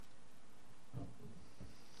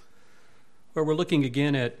Well, we're looking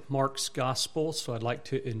again at Mark's Gospel, so I'd like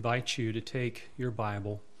to invite you to take your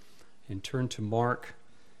Bible and turn to Mark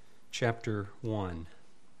chapter 1.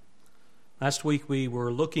 Last week we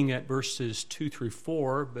were looking at verses 2 through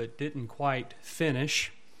 4, but didn't quite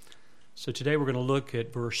finish. So today we're going to look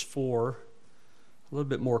at verse 4 a little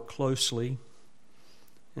bit more closely.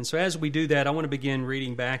 And so as we do that, I want to begin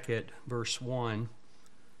reading back at verse 1,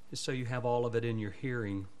 just so you have all of it in your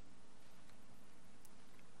hearing.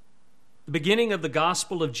 The beginning of the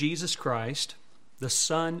gospel of Jesus Christ, the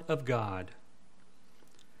Son of God.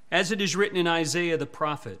 As it is written in Isaiah the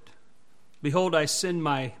prophet, "Behold, I send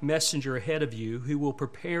my messenger ahead of you, who will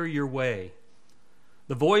prepare your way.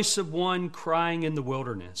 The voice of one crying in the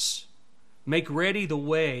wilderness, make ready the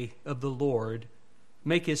way of the Lord,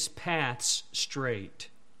 make his paths straight."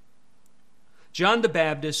 John the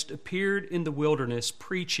Baptist appeared in the wilderness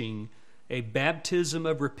preaching a baptism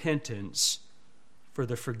of repentance for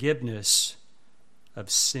the forgiveness of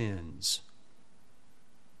sins.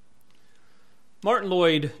 Martin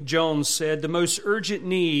Lloyd-Jones said, "The most urgent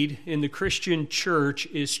need in the Christian church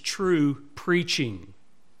is true preaching."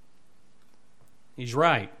 He's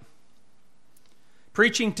right.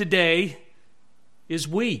 Preaching today is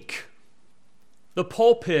weak. The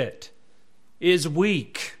pulpit is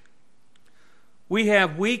weak. We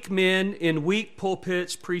have weak men in weak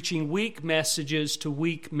pulpits preaching weak messages to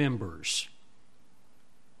weak members.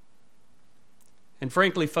 And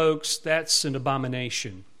frankly, folks, that's an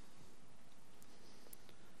abomination.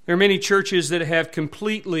 There are many churches that have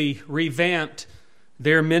completely revamped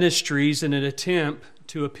their ministries in an attempt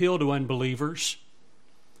to appeal to unbelievers.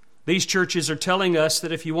 These churches are telling us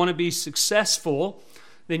that if you want to be successful,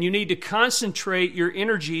 then you need to concentrate your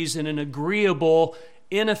energies in an agreeable,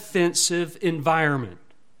 inoffensive environment.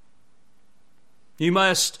 You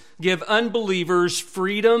must give unbelievers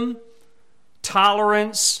freedom,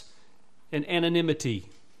 tolerance, and anonymity.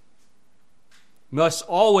 You must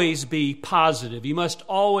always be positive. You must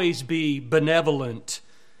always be benevolent.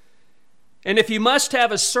 And if you must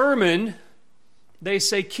have a sermon, they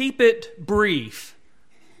say keep it brief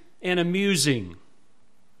and amusing.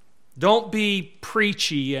 Don't be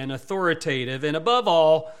preachy and authoritative. And above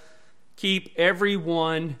all, keep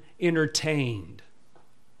everyone entertained.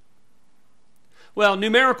 Well,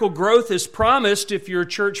 numerical growth is promised if your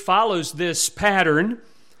church follows this pattern.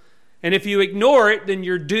 And if you ignore it, then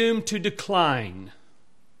you're doomed to decline.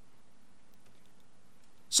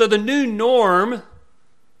 So the new norm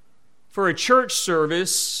for a church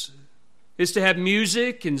service is to have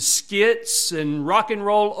music and skits and rock and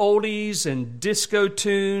roll oldies and disco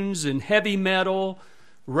tunes and heavy metal,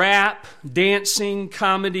 rap, dancing,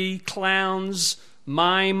 comedy, clowns,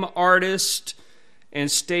 mime artists, and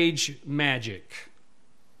stage magic.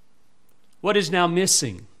 What is now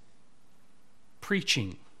missing?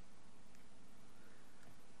 Preaching.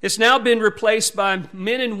 It's now been replaced by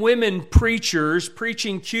men and women preachers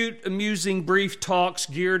preaching cute, amusing, brief talks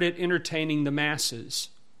geared at entertaining the masses.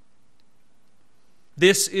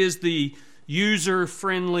 This is the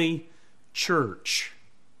user-friendly church.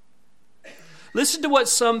 Listen to what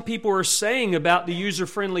some people are saying about the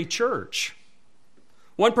user-friendly church.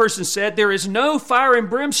 One person said, "There is no fire and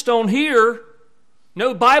brimstone here,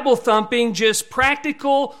 no Bible thumping, just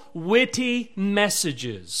practical, witty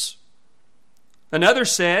messages." Another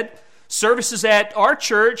said, "Services at our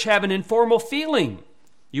church have an informal feeling.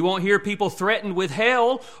 You won't hear people threatened with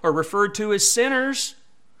hell or referred to as sinners.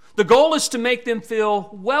 The goal is to make them feel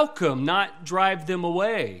welcome, not drive them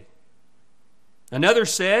away." Another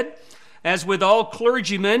said, "As with all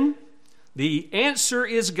clergymen, the answer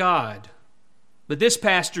is God. But this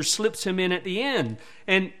pastor slips him in at the end,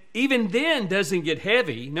 and even then doesn't get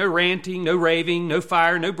heavy. No ranting, no raving, no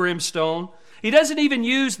fire, no brimstone. He doesn't even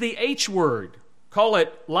use the H word. Call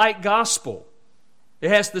it light gospel. It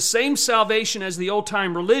has the same salvation as the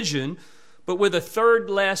old-time religion, but with a third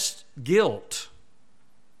less guilt."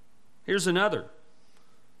 Here's another.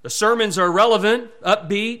 "The sermons are relevant,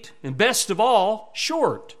 upbeat, and best of all,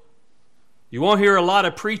 short. You won't hear a lot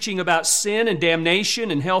of preaching about sin and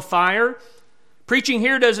damnation and hellfire. Preaching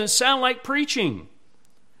here doesn't sound like preaching.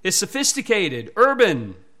 It's sophisticated,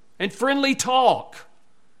 urban, and friendly talk.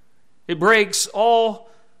 It breaks all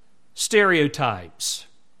stereotypes."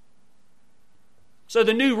 So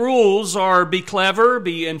the new rules are be clever,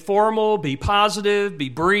 be informal, be positive, be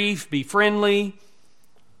brief, be friendly.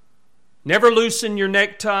 Never loosen your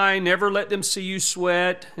necktie, never let them see you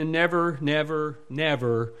sweat, and never, never,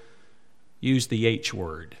 never use the H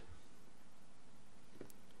word.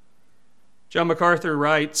 John MacArthur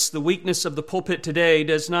writes, "The weakness of the pulpit today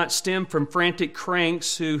does not stem from frantic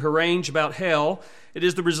cranks who harangue about hell. It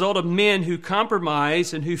is the result of men who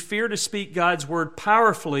compromise and who fear to speak God's word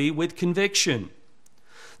powerfully with conviction.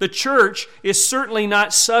 The church is certainly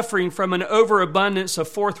not suffering from an overabundance of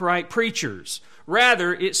forthright preachers.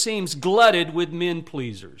 Rather, it seems glutted with men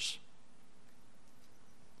pleasers."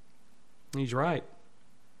 He's right.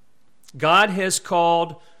 God has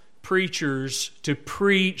called preachers to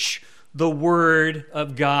preach the Word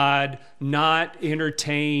of God, not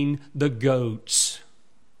entertain the goats.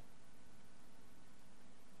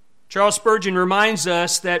 Charles Spurgeon reminds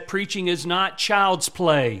us that preaching is not child's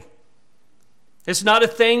play. It's not a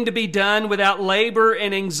thing to be done without labor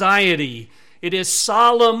and anxiety. It is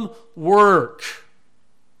solemn work.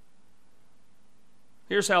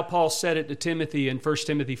 Here's how Paul said it to Timothy in 1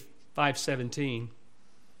 Timothy 5:17.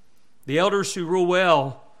 "The elders who rule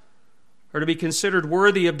well are to be considered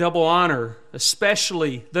worthy of double honor,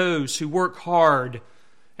 especially those who work hard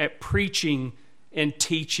at preaching and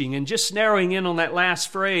teaching." And just narrowing in on that last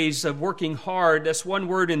phrase of working hard, that's one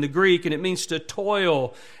word in the Greek, and it means to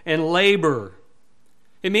toil and labor.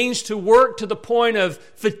 It means to work to the point of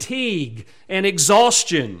fatigue and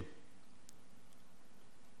exhaustion.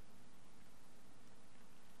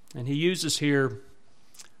 And he uses here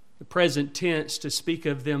the present tense to speak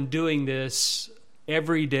of them doing this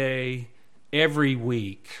every day, every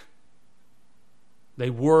week. They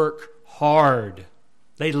work hard.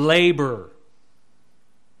 They labor.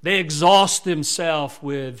 They exhaust themselves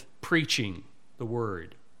with preaching the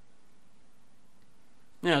word.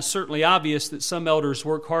 Now, it's certainly obvious that some elders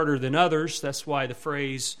work harder than others. That's why the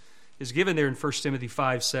phrase is given there in 1 Timothy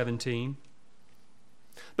 5:17.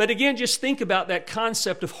 But again, just think about that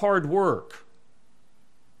concept of hard work.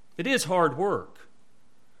 It is hard work.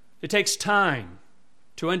 It takes time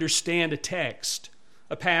to understand a text,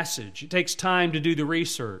 a passage. It takes time to do the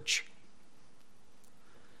research.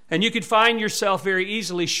 And you could find yourself very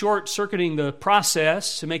easily short-circuiting the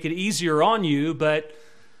process to make it easier on you, but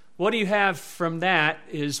what you have from that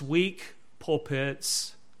is weak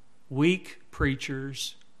pulpits, weak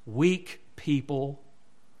preachers, weak people.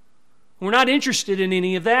 We're not interested in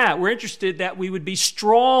any of that. We're interested that we would be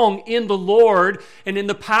strong in the Lord and in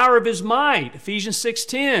the power of His might. Ephesians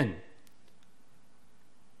 6:10.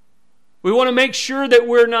 We want to make sure that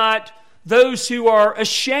we're not those who are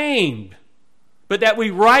ashamed, but that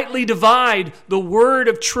we rightly divide the word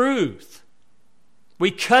of truth.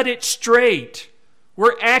 We cut it straight.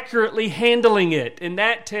 We're accurately handling it, and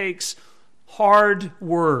that takes hard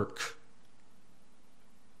work.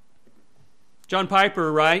 John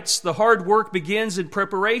Piper writes, "The hard work begins in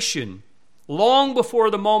preparation, long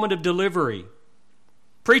before the moment of delivery.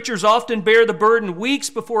 Preachers often bear the burden weeks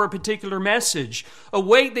before a particular message, a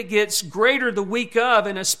weight that gets greater the week of,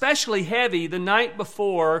 and especially heavy the night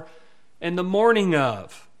before and the morning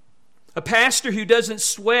of. A pastor who doesn't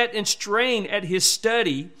sweat and strain at his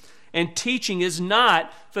study and teaching is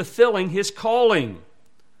not fulfilling his calling.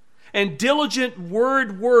 And diligent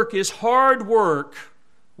word work is hard work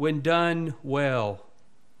when done well."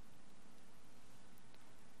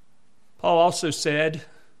 Paul also said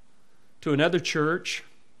to another church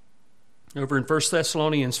over in 1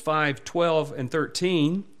 Thessalonians 5:12 and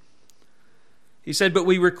 13, he said, "But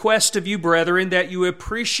we request of you, brethren, that you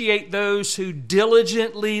appreciate those who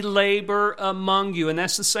diligently labor among you." And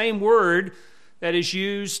that's the same word that is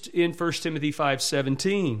used in 1 Timothy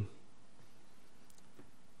 5:17.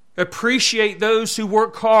 Appreciate those who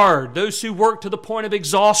work hard, those who work to the point of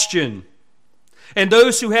exhaustion, and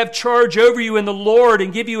those who have charge over you in the Lord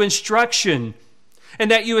and give you instruction, and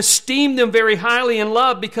that you esteem them very highly in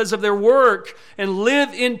love because of their work, and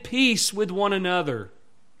live in peace with one another.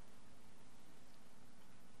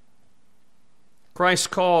 Christ's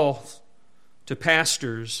call to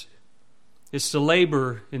pastors is to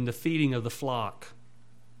labor in the feeding of the flock.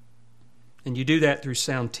 And you do that through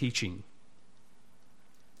sound teaching.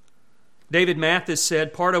 David Mathis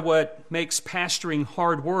said, "Part of what makes pastoring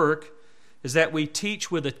hard work is that we teach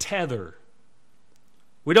with a tether.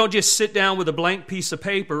 We don't just sit down with a blank piece of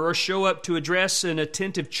paper or show up to address an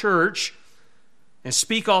attentive church and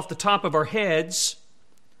speak off the top of our heads.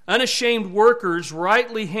 Unashamed workers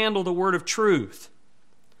rightly handle the word of truth.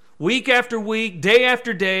 Week after week, day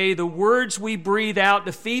after day, the words we breathe out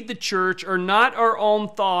to feed the church are not our own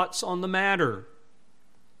thoughts on the matter.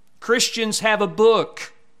 Christians have a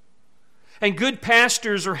book, and good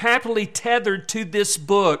pastors are happily tethered to this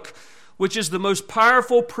book, which is the most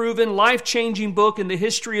powerful, proven, life-changing book in the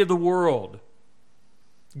history of the world.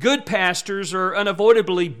 Good pastors are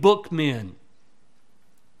unavoidably book men.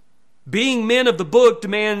 Being men of the book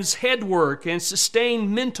demands head work and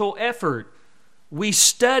sustained mental effort. We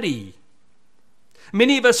study.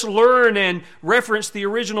 Many of us learn and reference the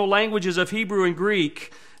original languages of Hebrew and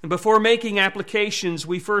Greek. And before making applications,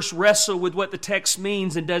 we first wrestle with what the text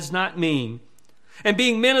means and does not mean. And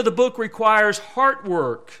being men of the book requires heart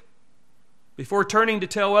work. Before turning to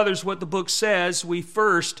tell others what the book says, we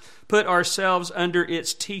first put ourselves under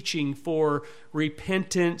its teaching for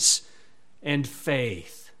repentance and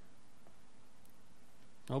faith.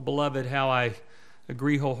 Oh, beloved, how I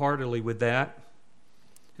agree wholeheartedly with that.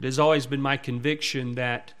 It has always been my conviction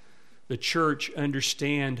that the church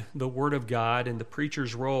understand the Word of God, and the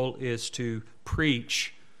preacher's role is to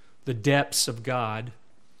preach the depths of God,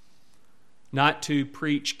 not to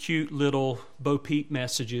preach cute little Bo Peep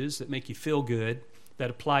messages that make you feel good, that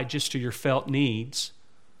apply just to your felt needs,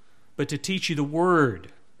 but to teach you the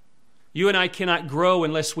Word. You and I cannot grow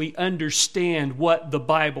unless we understand what the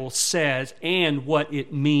Bible says and what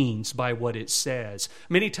it means by what it says.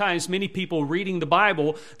 Many times, many people reading the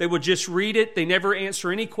Bible, they will just read it. They never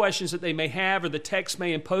answer any questions that they may have or the text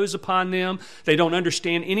may impose upon them. They don't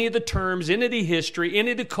understand any of the terms, any of the history,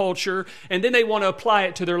 any of the culture, and then they want to apply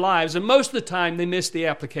it to their lives. And most of the time, they miss the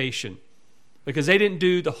application because they didn't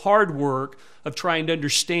do the hard work of trying to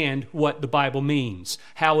understand what the Bible means,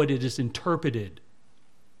 how it is interpreted.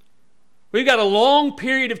 We've got a long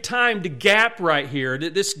period of time to gap right here,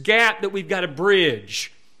 this gap that we've got to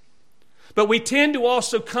bridge. But we tend to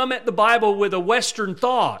also come at the Bible with a Western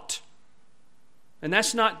thought. And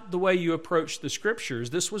that's not the way you approach the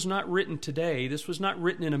Scriptures. This was not written today. This was not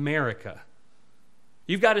written in America.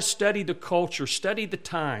 You've got to study the culture, study the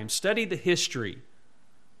time, study the history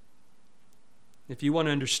if you want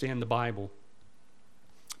to understand the Bible.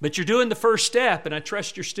 But you're doing the first step, and I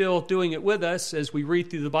trust you're still doing it with us as we read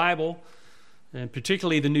through the Bible, and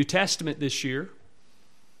particularly the New Testament this year.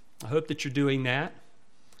 I hope that you're doing that.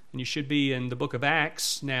 And you should be in the book of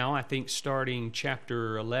Acts now, I think starting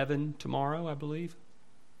chapter 11 tomorrow, I believe.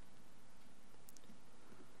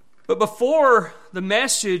 But before the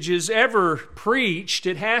message is ever preached,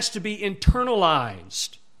 it has to be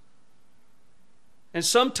internalized. And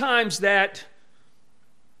sometimes that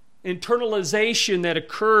internalization that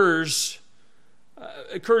occurs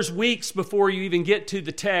weeks before you even get to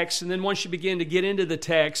the text, and then once you begin to get into the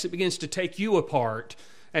text, it begins to take you apart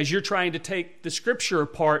as you're trying to take the Scripture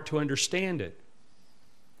apart to understand it.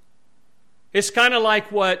 It's kind of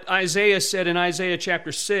like what Isaiah said in Isaiah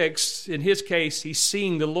chapter 6. In his case, he's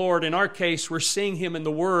seeing the Lord. In our case, we're seeing Him in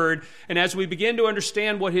the Word. And as we begin to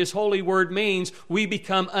understand what His holy Word means, we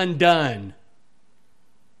become undone.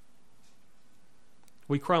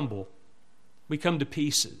 We crumble. We come to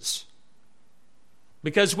pieces.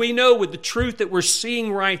 Because we know with the truth that we're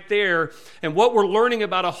seeing right there and what we're learning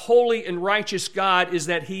about a holy and righteous God is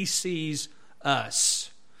that He sees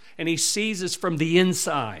us. And He sees us from the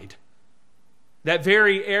inside. That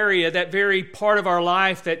very area, that very part of our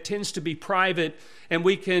life that tends to be private, and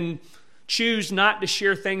we can choose not to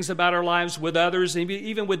share things about our lives with others, and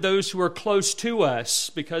even with those who are close to us,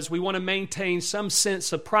 because we want to maintain some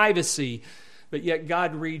sense of privacy, but yet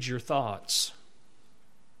God reads your thoughts.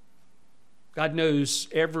 God knows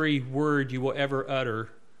every word you will ever utter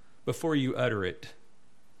before you utter it.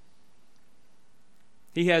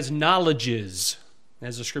 He has knowledges,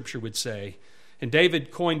 as the Scripture would say. And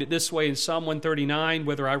David coined it this way in Psalm 139,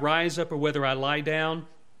 whether I rise up or whether I lie down,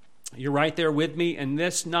 you're right there with me, and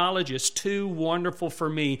this knowledge is too wonderful for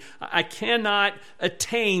me. I cannot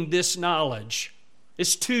attain this knowledge.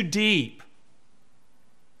 It's too deep.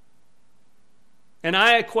 And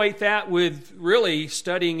I equate that with really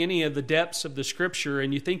studying any of the depths of the Scripture,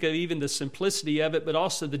 and you think of even the simplicity of it, but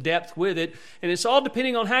also the depth with it. And it's all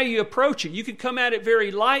depending on how you approach it. You can come at it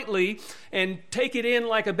very lightly and take it in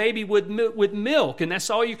like a baby with milk, and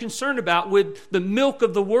that's all you're concerned about, with the milk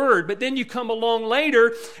of the Word. But then you come along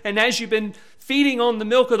later, and as you've been feeding on the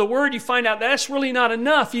milk of the Word, you find out that's really not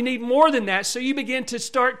enough. You need more than that. So you begin to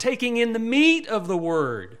start taking in the meat of the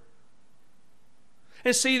Word.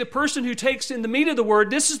 And see, the person who takes in the meat of the Word,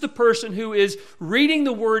 this is the person who is reading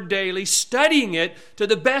the Word daily, studying it to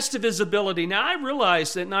the best of his ability. Now, I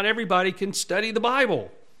realize that not everybody can study the Bible.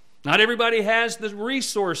 Not everybody has the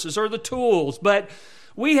resources or the tools, but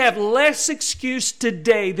we have less excuse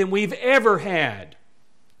today than we've ever had.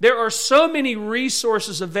 There are so many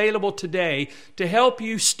resources available today to help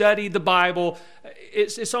you study the Bible.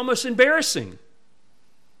 It's almost embarrassing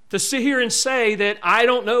to sit here and say that I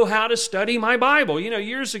don't know how to study my Bible. You know,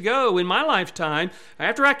 years ago in my lifetime,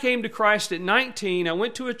 after I came to Christ at 19, I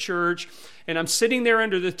went to a church, and I'm sitting there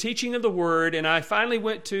under the teaching of the Word, and I finally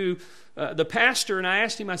went to the pastor, and I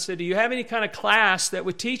asked him, I said, do you have any kind of class that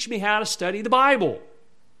would teach me how to study the Bible?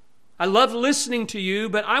 I love listening to you,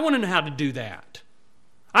 but I want to know how to do that.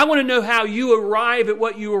 I want to know how you arrive at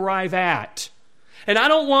what you arrive at. And I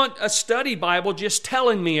don't want a study Bible just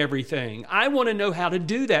telling me everything. I want to know how to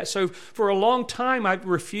do that. So for a long time, I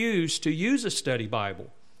refused to use a study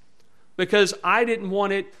Bible because I didn't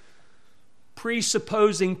want it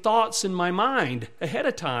presupposing thoughts in my mind ahead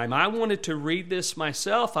of time. I wanted to read this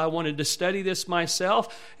myself. I wanted to study this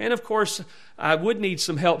myself. And of course, I would need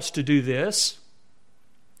some helps to do this.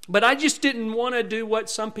 But I just didn't want to do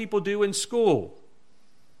what some people do in school.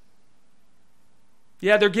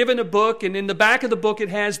 Yeah, they're given a book, and in the back of the book it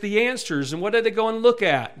has the answers. And what do they go and look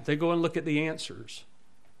at? They go and look at the answers.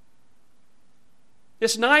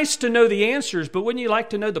 It's nice to know the answers, but wouldn't you like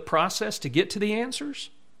to know the process to get to the answers?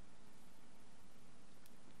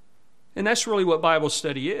 And that's really what Bible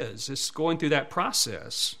study is. It's going through that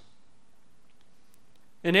process.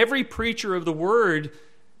 And every preacher of the Word,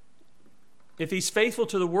 if he's faithful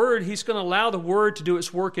to the Word, he's going to allow the Word to do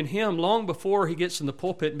its work in him long before he gets in the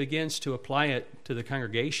pulpit and begins to apply it to the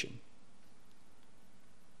congregation.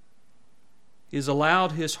 He has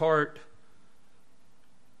allowed his heart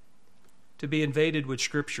to be invaded with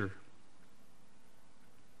Scripture.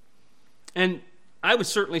 And I would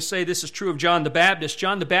certainly say this is true of John the Baptist.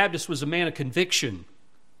 John the Baptist was a man of conviction.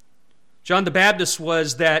 John the Baptist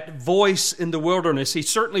was that voice in the wilderness. He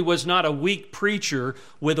certainly was not a weak preacher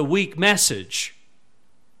with a weak message.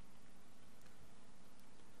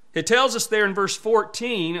 It tells us there in verse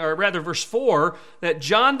 14, or rather verse 4, that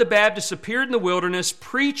John the Baptist appeared in the wilderness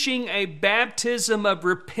preaching a baptism of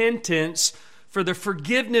repentance for the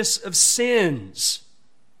forgiveness of sins.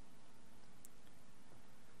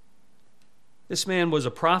 This man was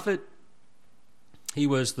a prophet. He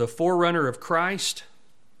was the forerunner of Christ.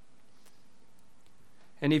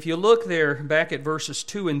 And if you look there back at verses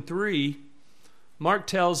 2 and 3, Mark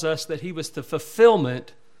tells us that he was the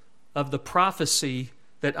fulfillment of the prophecy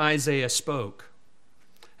that Isaiah spoke.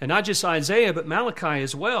 And not just Isaiah, but Malachi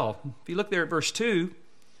as well. If you look there at verse 2,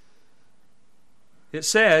 it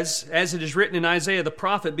says, as it is written in Isaiah the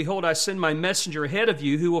prophet, "Behold, I send my messenger ahead of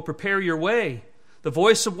you who will prepare your way. The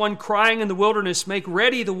voice of one crying in the wilderness, make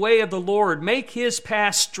ready the way of the Lord, make his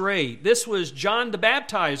path straight." This was John the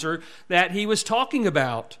Baptizer that he was talking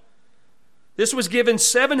about. This was given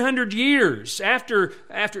 700 years, after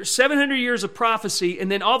 700 years of prophecy,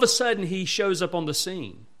 and then all of a sudden he shows up on the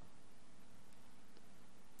scene.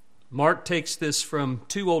 Mark takes this from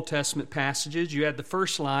two Old Testament passages. You had the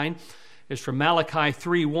first line is from Malachi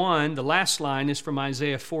 3:1. The last line is from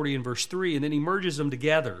Isaiah 40 and verse 3, and then he merges them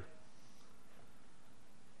together.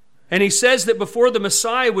 And he says that before the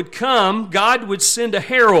Messiah would come, God would send a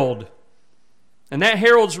herald. And that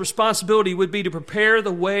herald's responsibility would be to prepare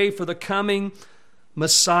the way for the coming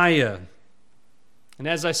Messiah. And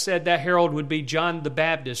as I said, that herald would be John the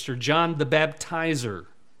Baptist or John the Baptizer.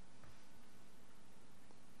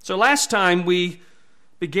 So last time we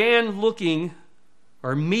began looking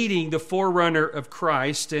or meeting the forerunner of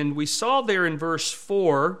Christ, and we saw there in verse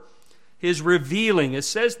 4 his revealing. It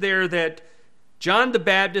says there that John the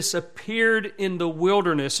Baptist appeared in the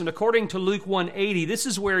wilderness, and according to Luke 1:80, this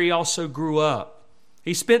is where he also grew up.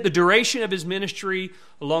 He spent the duration of his ministry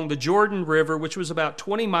along the Jordan River, which was about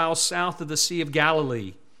 20 miles south of the Sea of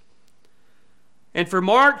Galilee. And for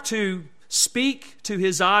Mark to speak to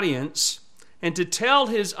his audience and to tell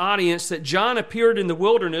his audience that John appeared in the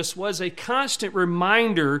wilderness was a constant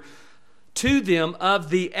reminder to them of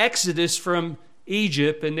the exodus from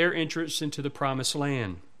Egypt and their entrance into the Promised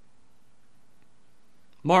Land.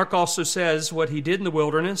 Mark also says what he did in the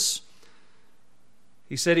wilderness.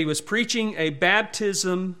 He said he was preaching a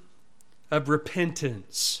baptism of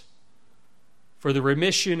repentance for the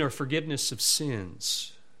remission or forgiveness of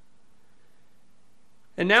sins.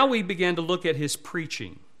 And now we began to look at his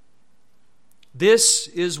preaching. This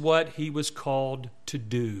is what he was called to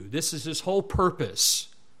do. This is his whole purpose.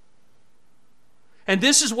 And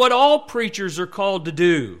this is what all preachers are called to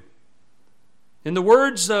do. In the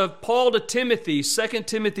words of Paul to Timothy, 2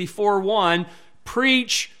 Timothy 4:1,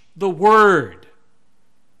 preach the word.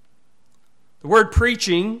 The word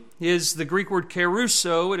preaching is the Greek word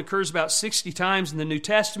kerusso. It occurs about 60 times in the New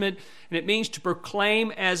Testament, and it means to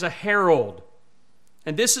proclaim as a herald.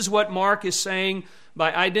 And this is what Mark is saying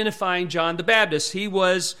by identifying John the Baptist. He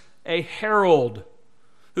was a herald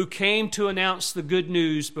who came to announce the good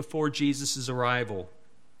news before Jesus' arrival.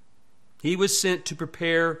 He was sent to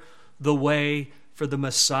prepare the way for the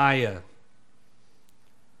Messiah.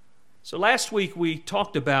 So last week we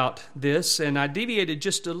talked about this, and I deviated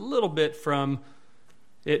just a little bit from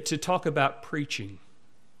it to talk about preaching.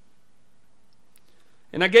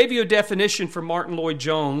 And I gave you a definition from Martin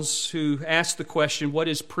Lloyd-Jones, who asked the question, what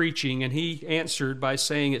is preaching? And he answered by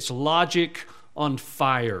saying it's logic on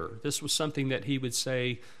fire. This was something that he would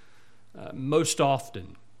say most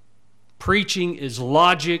often. Preaching is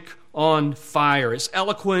logic on fire. It's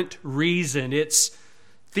eloquent reason. It's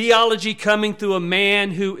theology coming through a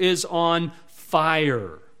man who is on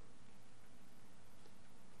fire.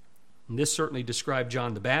 And this certainly described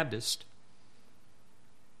John the Baptist.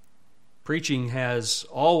 Preaching has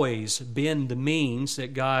always been the means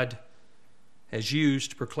that God has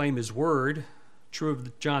used to proclaim His Word. True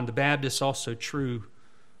of John the Baptist, also true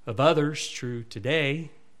of others, true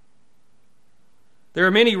today. There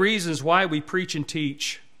are many reasons why we preach and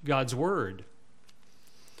teach God's Word.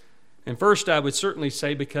 And first, I would certainly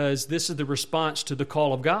say because this is the response to the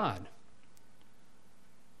call of God.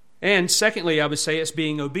 And secondly, I would say it's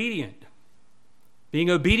being obedient. Being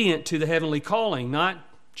obedient to the heavenly calling, not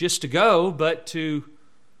just to go, but to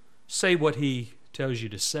say what He tells you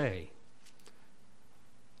to say.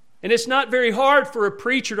 And it's not very hard for a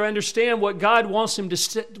preacher to understand what God wants him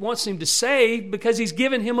to say because He's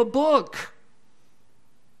given him a book.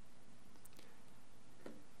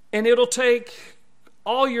 And it'll take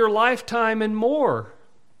all your lifetime and more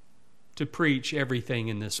to preach everything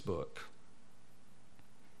in this book.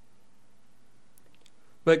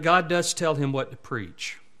 But God does tell him what to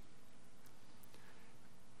preach.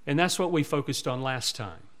 And that's what we focused on last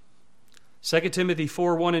time. 2 Timothy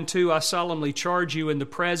 4:1 and 2, I solemnly charge you in the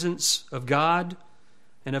presence of God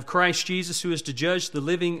and of Christ Jesus, who is to judge the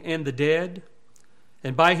living and the dead,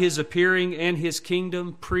 and by His appearing and His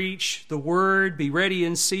kingdom, preach the word, be ready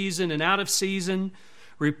in season and out of season,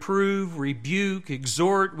 reprove, rebuke,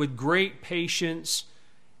 exhort with great patience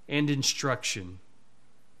and instruction.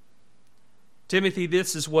 Timothy,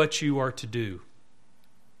 this is what you are to do.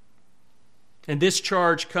 And this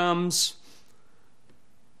charge comes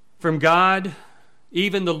from God,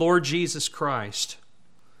 even the Lord Jesus Christ.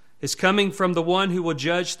 It's coming from the one who will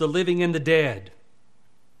judge the living and the dead.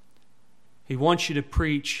 He wants you to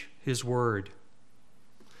preach His word.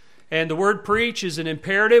 And the word preach is an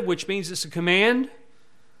imperative, which means it's a command.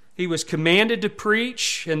 He was commanded to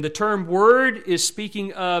preach, and the term word is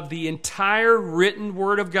speaking of the entire written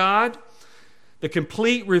word of God, the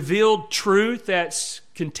complete revealed truth that's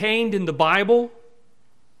contained in the Bible.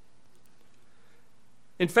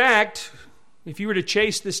 In fact, if you were to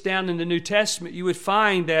chase this down in the New Testament, you would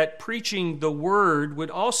find that preaching the word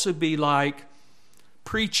would also be like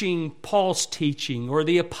preaching Paul's teaching or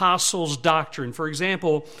the apostles' doctrine. For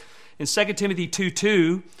example, in 2 Timothy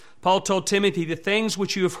 2:2, Paul told Timothy, the things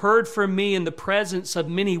which you have heard from me in the presence of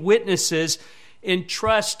many witnesses,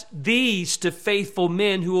 entrust these to faithful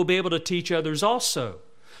men who will be able to teach others also.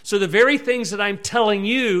 So the very things that I'm telling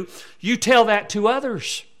you, you tell that to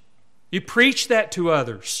others. You preach that to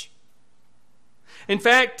others. In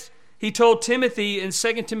fact, he told Timothy in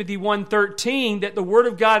 2 Timothy 1:13 that the word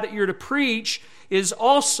of God that you're to preach is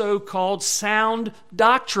also called sound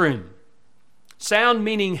doctrine. Sound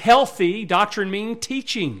meaning healthy, doctrine meaning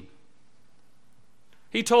teaching.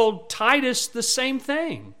 He told Titus the same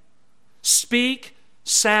thing. Speak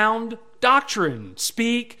sound doctrine.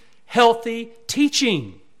 Speak healthy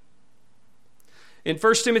teaching. In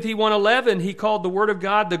 1 Timothy 1:11, he called the Word of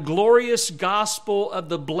God the glorious gospel of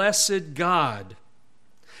the blessed God.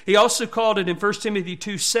 He also called it in 1 Timothy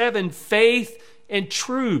 2:7, faith and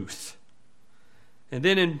truth. And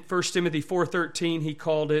then in 1 Timothy 4:13, he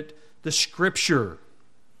called it the Scripture.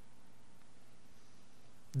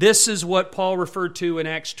 This is what Paul referred to in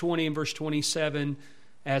Acts 20 and verse 27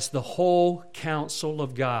 as the whole counsel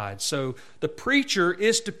of God. So the preacher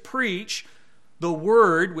is to preach the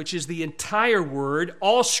Word, which is the entire Word,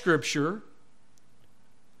 all Scripture.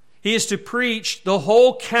 He is to preach the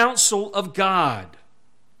whole counsel of God.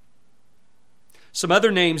 Some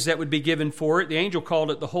other names that would be given for it, the angel called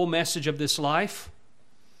it the whole message of this life.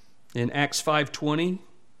 In Acts 5:20,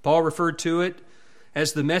 Paul referred to it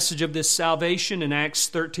as the message of this salvation in Acts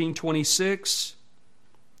 13:26.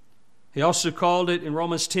 He also called it in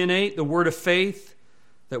Romans 10:8 the word of faith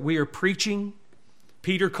that we are preaching.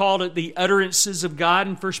 Peter called it the utterances of God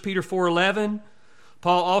in 1 Peter 4:11.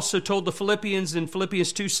 Paul also told the Philippians in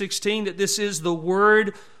Philippians 2:16 that this is the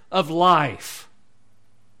word of life.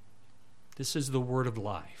 This is the word of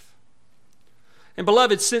life. And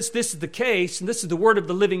beloved, since this is the case, and this is the word of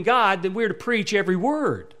the living God, then we're to preach every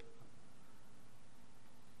word.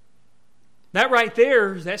 That right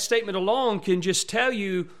there, that statement alone can just tell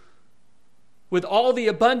you, with all the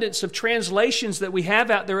abundance of translations that we have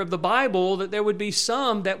out there of the Bible, that there would be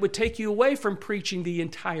some that would take you away from preaching the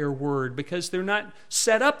entire word because they're not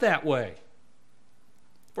set up that way.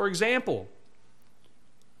 For example,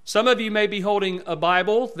 some of you may be holding a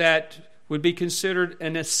Bible that would be considered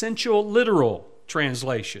an essential literal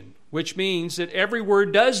translation, which means that every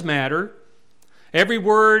word does matter. Every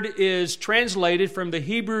word is translated from the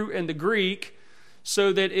Hebrew and the Greek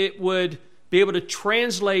so that it would be able to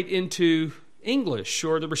translate into English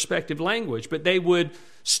or the respective language, but they would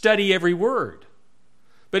study every word.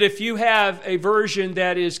 But if you have a version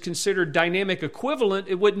that is considered dynamic equivalent,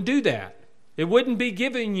 it wouldn't do that. It wouldn't be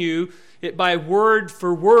giving you it by word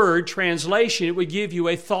for word translation. It would give you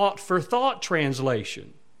a thought for thought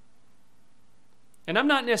translation. And I'm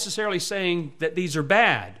not necessarily saying that these are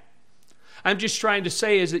bad. I'm just trying to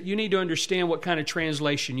say is that you need to understand what kind of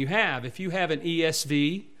translation you have. If you have an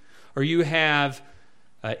ESV or you have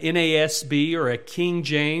NASB or a King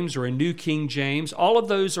James or a New King James, all of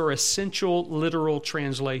those are essential literal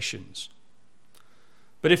translations.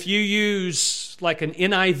 But if you use like an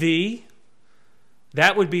NIV,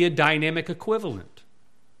 that would be a dynamic equivalent.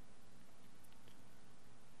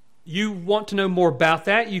 You want to know more about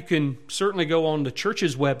that, you can certainly go on the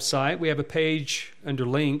church's website. We have a page under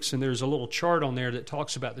links, and there's a little chart on there that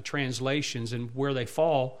talks about the translations and where they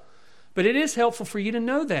fall. But it is helpful for you to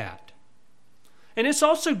know that. And it's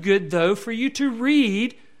also good, though, for you to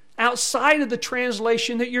read outside of the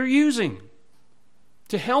translation that you're using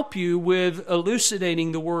to help you with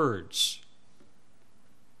elucidating the words.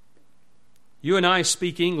 You and I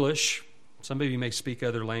speak English. Some of you may speak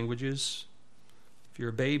other languages. If you're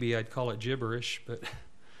a baby, I'd call it gibberish. But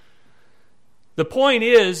the point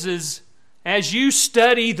is as you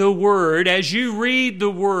study the Word, as you read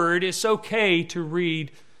the Word, it's okay to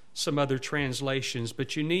read some other translations,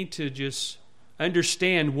 but you need to just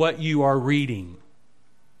understand what you are reading.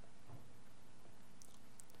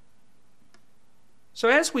 So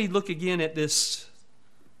as we look again at this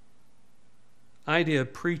idea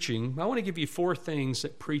of preaching, I want to give you 4 things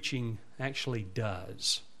that preaching actually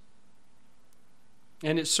does.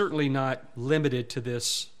 And it's certainly not limited to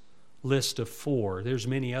this list of 4. There's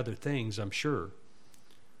many other things, I'm sure.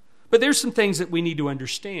 But there's some things that we need to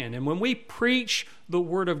understand. And when we preach the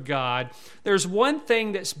Word of God, there's one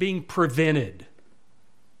thing that's being prevented.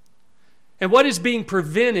 And what is being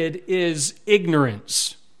prevented is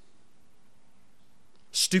ignorance.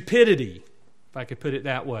 Stupidity, if I could put it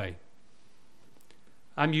that way.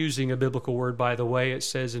 I'm using a biblical word, by the way. It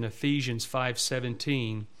says in Ephesians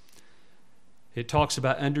 5:17, it talks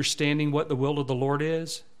about understanding what the will of the Lord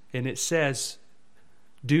is. And it says,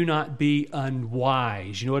 do not be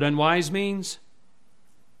unwise. You know what unwise means?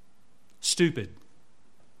 Stupid.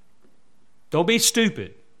 Don't be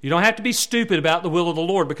stupid. You don't have to be stupid about the will of the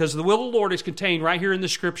Lord, because the will of the Lord is contained right here in the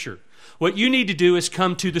Scripture. What you need to do is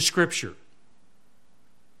come to the Scripture.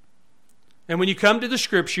 And when you come to the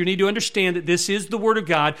Scripture, you need to understand that this is the Word of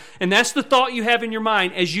God, and that's the thought you have in your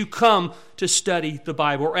mind as you come to study the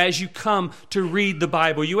Bible, or as you come to read the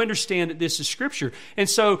Bible. You understand that this is Scripture. And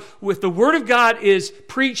so, if the Word of God is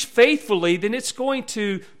preached faithfully, then it's going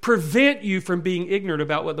to prevent you from being ignorant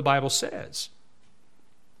about what the Bible says.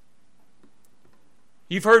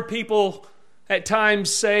 You've heard people at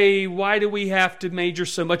times say, why do we have to major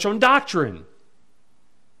so much on doctrine?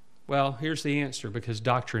 Well, here's the answer: because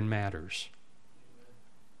doctrine matters.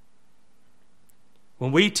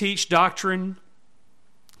 When we teach doctrine,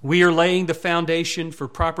 we are laying the foundation for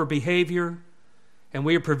proper behavior, and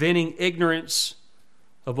we are preventing ignorance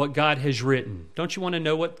of what God has written. Don't you want to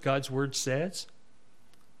know what God's Word says?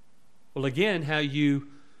 Well, again, how you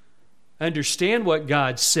understand what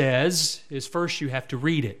God says is first you have to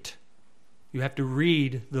read it. You have to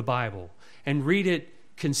read the Bible, and read it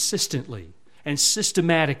consistently and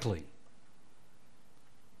systematically.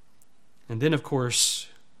 And then, of course,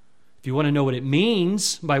 if you want to know what it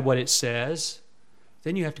means by what it says,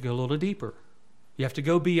 then you have to go a little deeper. You have to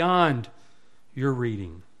go beyond your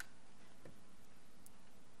reading.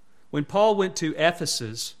 When Paul went to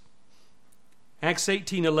Ephesus, Acts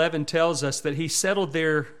 18:11 tells us that he settled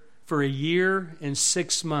there for 1 year and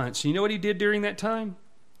 6 months. You know what he did during that time?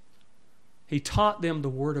 He taught them the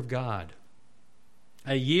Word of God.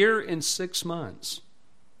 1 year and 6 months.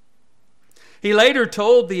 He later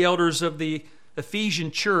told the elders of the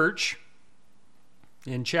Ephesian church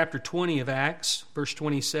in chapter 20 of Acts, verse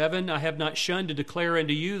 27, I have not shunned to declare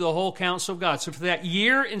unto you the whole counsel of God. So for that 1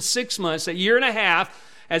 year and 6 months, that 1.5 years,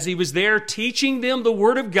 as he was there teaching them the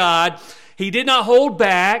Word of God, he did not hold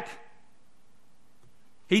back.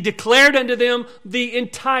 He declared unto them the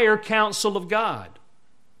entire counsel of God.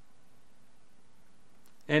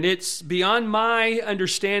 And it's beyond my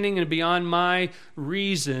understanding and beyond my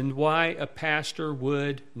reason why a pastor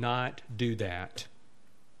would not do that.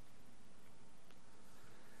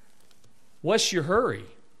 What's your hurry?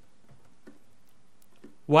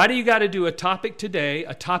 Why do you got to do a topic today,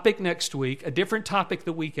 a topic next week, a different topic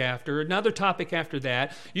the week after, another topic after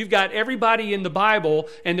that? You've got everybody in the Bible,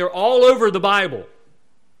 and they're all over the Bible.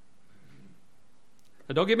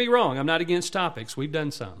 Now, don't get me wrong, I'm not against topics. We've done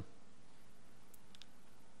some.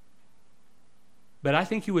 But I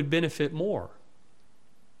think you would benefit more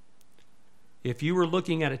if you were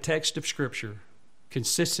looking at a text of Scripture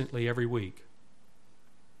consistently every week.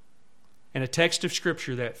 And a text of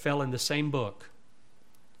Scripture that fell in the same book.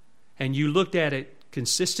 And you looked at it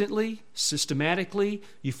consistently, systematically.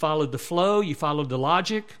 You followed the flow. You followed the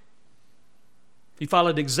logic. You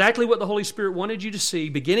followed exactly what the Holy Spirit wanted you to see,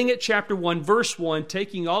 beginning at chapter 1, verse 1,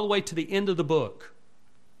 taking all the way to the end of the book.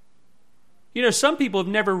 You know, some people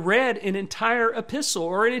have never read an entire epistle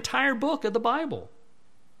or an entire book of the Bible.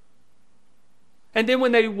 And then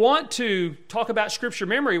when they want to talk about Scripture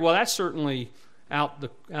memory, well, that's certainly out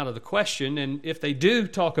of the question. And if they do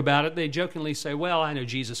talk about it, they jokingly say, well, I know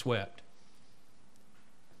Jesus wept.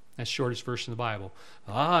 That's the shortest verse in the Bible.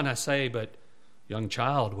 And I say, but young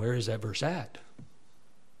child, where is that verse at?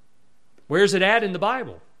 Where is it at in the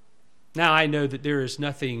Bible? Now, I know that there is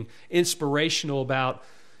nothing inspirational about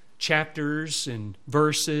chapters and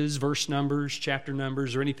verses, verse numbers, chapter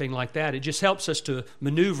numbers, or anything like that. It just helps us to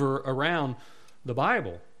maneuver around the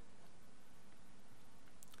Bible.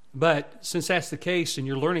 But since that's the case and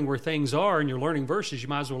you're learning where things are and you're learning verses, you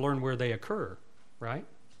might as well learn where they occur, right?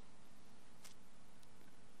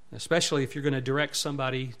 Especially if you're going to direct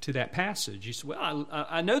somebody to that passage. You say, well,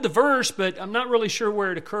 I know the verse, but I'm not really sure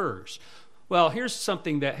where it occurs. Well, here's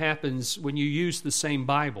something that happens when you use the same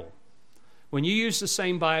Bible. When you use the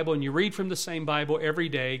same Bible and you read from the same Bible every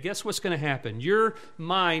day, guess what's going to happen? Your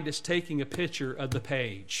mind is taking a picture of the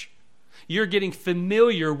page. You're getting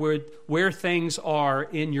familiar with where things are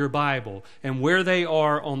in your Bible and where they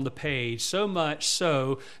are on the page, so much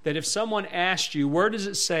so that if someone asked you, where does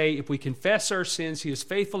it say, if we confess our sins, He is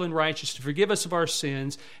faithful and righteous to forgive us of our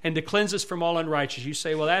sins and to cleanse us from all unrighteousness? You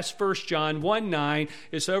say, well, that's 1 John 1:9.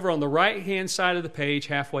 It's over on the right-hand side of the page,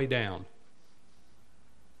 halfway down.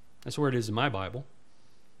 That's where it is in my Bible.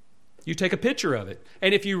 You take a picture of it.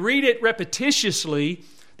 And if you read it repetitiously,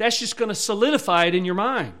 that's just going to solidify it in your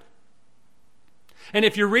mind. And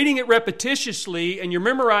if you're reading it repetitiously and you're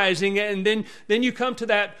memorizing it, and then you come to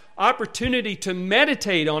that opportunity to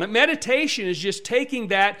meditate on it. Meditation is just taking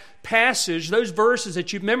that passage, those verses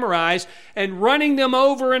that you've memorized, and running them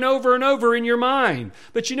over and over and over in your mind.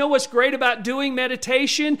 But you know what's great about doing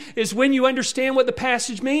meditation is when you understand what the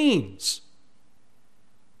passage means.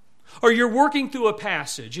 Or you're working through a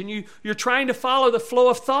passage and you're trying to follow the flow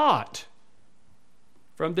of thought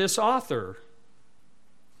from this author.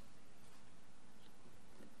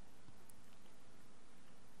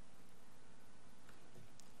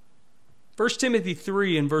 1 Timothy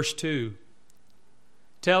 3 and verse 2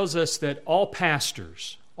 tells us that all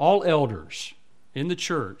pastors, all elders in the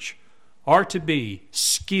church are to be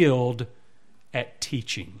skilled at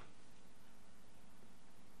teaching.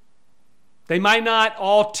 They might not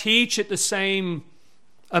all teach at the same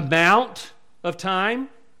amount of time,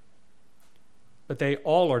 but they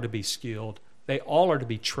all are to be skilled. They all are to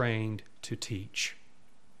be trained to teach.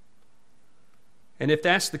 And if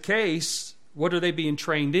that's the case, what are they being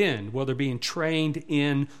trained in? Well, they're being trained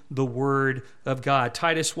in the Word of God.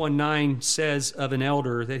 Titus 1:9 says of an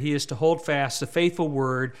elder that he is to hold fast the faithful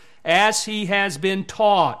word as he has been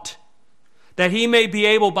taught, that he may be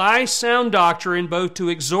able by sound doctrine both to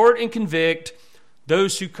exhort and convict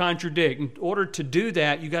those who contradict. In order to do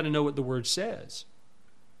that, you've got to know what the Word says.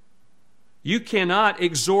 You cannot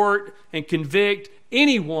exhort and convict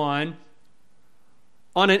anyone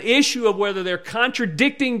on an issue of whether they're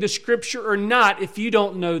contradicting the Scripture or not if you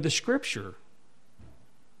don't know the Scripture.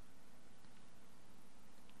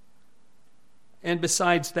 And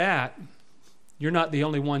besides that, you're not the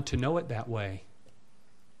only one to know it that way.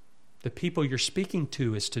 The people you're speaking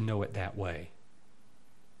to is to know it that way.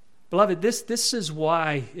 Beloved, this is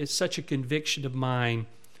why it's such a conviction of mine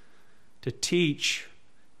to teach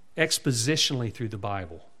expositionally through the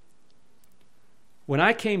Bible. When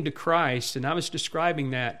I came to Christ, and I was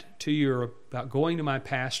describing that to you about going to my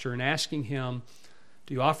pastor and asking him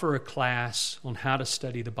to offer a class on how to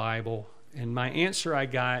study the Bible, and my answer I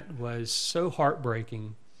got was so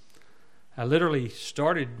heartbreaking. I literally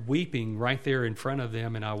started weeping right there in front of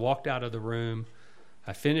them, and I walked out of the room.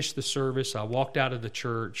 I finished the service. I walked out of the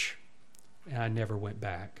church, and I never went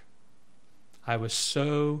back. I was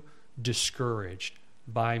so discouraged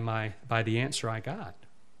by the answer I got.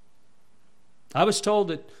 I was told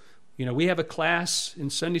that, we have a class in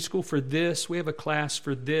Sunday school for this. We have a class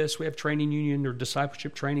for this. We have training union or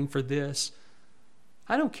discipleship training for this.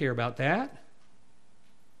 I don't care about that.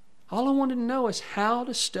 All I wanted to know is how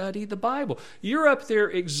to study the Bible. You're up there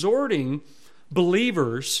exhorting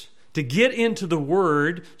believers to get into the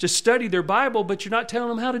Word, to study their Bible, but you're not telling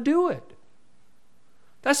them how to do it.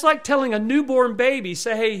 That's like telling a newborn baby,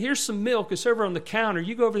 say, hey, here's some milk. It's over on the counter.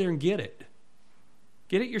 You go over there and get it.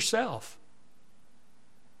 Get it yourself.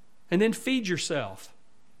 And then feed yourself.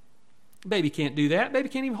 Baby can't do that. Baby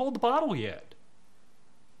can't even hold the bottle yet,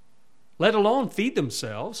 let alone feed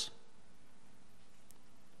themselves.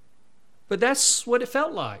 But that's what it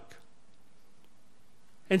felt like.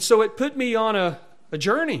 And so it put me on a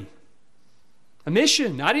journey, a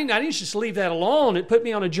mission. I didn't just leave that alone. It put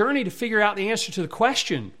me on a journey to figure out the answer to the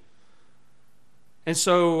question. And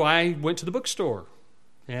so I went to the bookstore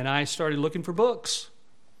and I started looking for books.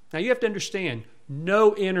 Now you have to understand,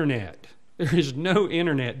 no internet. There is no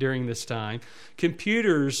internet during this time.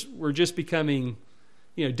 Computers were just becoming,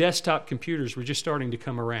 desktop computers were just starting to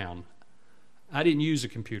come around. I didn't use a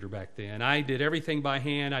computer back then. I did everything by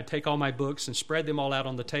hand. I'd take all my books and spread them all out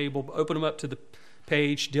on the table, open them up to the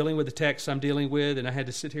page, dealing with the text I'm dealing with, and I had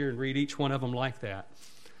to sit here and read each one of them like that.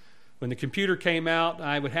 When the computer came out,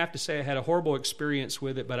 I would have to say I had a horrible experience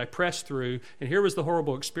with it, but I pressed through, and here was the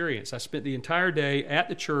horrible experience. I spent the entire day at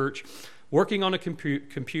the church working on a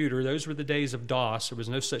computer. Those were the days of DOS. There was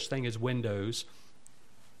no such thing as Windows.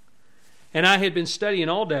 And I had been studying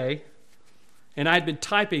all day, and I had been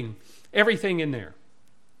typing everything in there.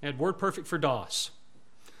 I had WordPerfect for DOS.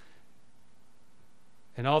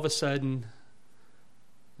 And all of a sudden,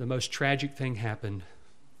 the most tragic thing happened.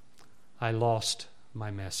 I lost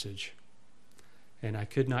my message, and I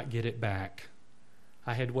could not get it back.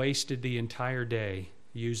 I had wasted the entire day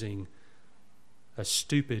using a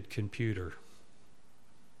stupid computer.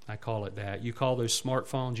 I call it that. You call those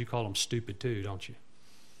smartphones, you call them stupid too, don't you?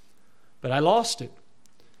 But I lost it.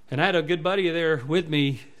 And I had a good buddy there with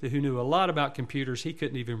me who knew a lot about computers. He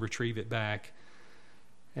couldn't even retrieve it back.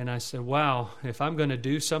 And I said, wow, if I'm going to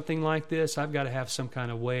do something like this, I've got to have some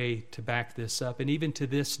kind of way to back this up. And even to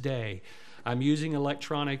this day, I'm using an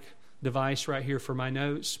electronic device right here for my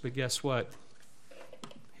notes. But guess what?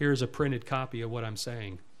 Here's a printed copy of what I'm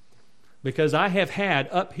saying. Because I have had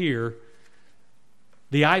up here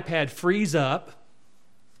the iPad freeze up.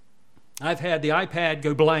 I've had the iPad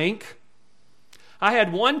go blank. I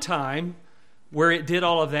had one time where it did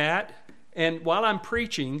all of that, and while I'm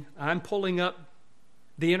preaching, I'm pulling up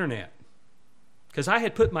the internet. Because I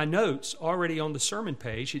had put my notes already on the sermon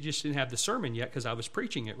page. It just didn't have the sermon yet because I was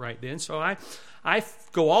preaching it right then. So I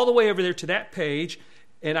go all the way over there to that page,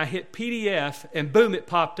 and I hit PDF, and boom, it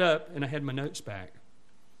popped up, and I had my notes back.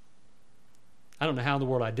 I don't know how in the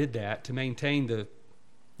world I did that to maintain the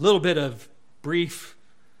little bit of brief.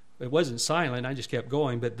 It wasn't silent, I just kept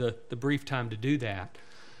going, but the brief time to do that.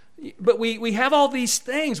 But we have all these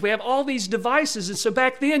things. We have all these devices. And so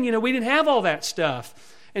back then, we didn't have all that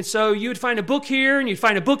stuff. And so you would find a book here and you'd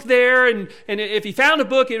find a book there. And if you found a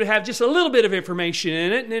book, it would have just a little bit of information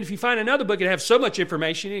in it. And then if you find another book, it would have so much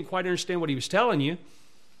information, you didn't quite understand what he was telling you.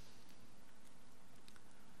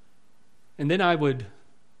 And then I would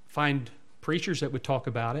find preachers that would talk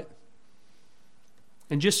about it.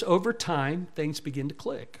 And just over time, things begin to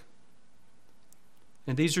click.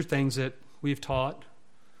 And these are things that we've taught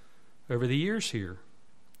over the years here.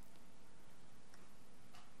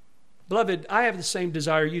 Beloved, I have the same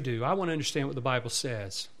desire you do. I want to understand what the Bible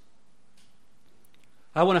says.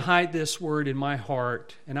 I want to hide this word in my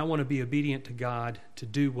heart, and I want to be obedient to God to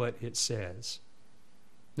do what it says,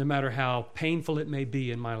 no matter how painful it may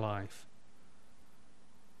be in my life.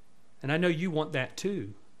 And I know you want that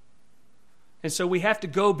too. And so we have to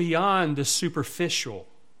go beyond the superficial.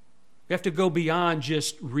 We have to go beyond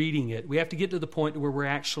just reading it. We have to get to the point where we're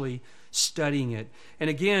actually studying it. And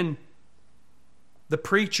again, the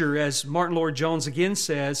preacher, as Martin Lloyd-Jones again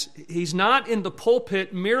says, he's not in the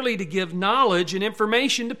pulpit merely to give knowledge and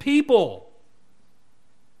information to people.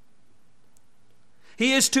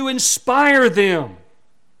 He is to inspire them.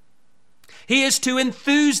 He is to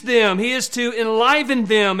enthuse them. He is to enliven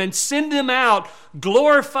them and send them out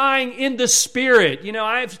glorifying in the Spirit.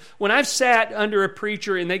 When I've sat under a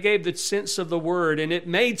preacher and they gave the sense of the Word and it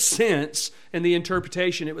made sense in the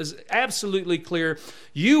interpretation, it was absolutely clear.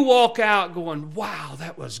 You walk out going, wow,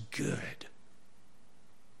 that was good.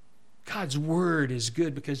 God's Word is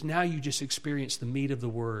good because now you just experience the meat of the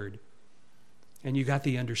Word and you got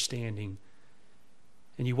the understanding.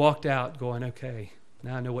 And you walked out going, okay,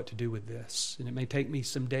 now I know what to do with this. And it may take me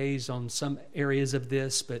some days on some areas of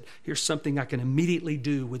this, but here's something I can immediately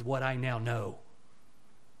do with what I now know.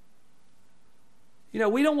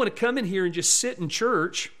 We don't want to come in here and just sit in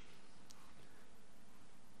church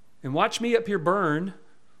and watch me up here burn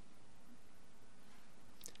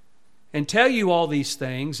and tell you all these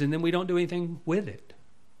things, and then we don't do anything with it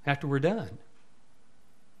after we're done.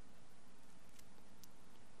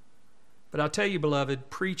 But I'll tell you, beloved,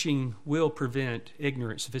 preaching will prevent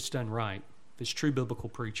ignorance if it's done right, if it's true biblical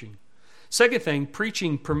preaching. Second thing,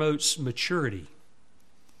 preaching promotes maturity.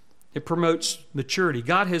 It promotes maturity.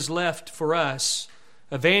 God has left for us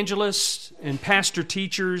evangelists and pastor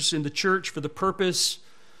teachers in the church for the purpose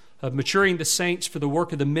of maturing the saints for the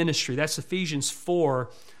work of the ministry. That's Ephesians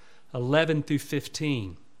 4:11 through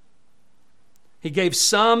 15. He gave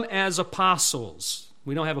some as apostles.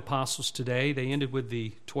 We don't have apostles today. They ended with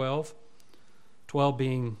the 12. 12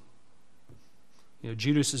 being,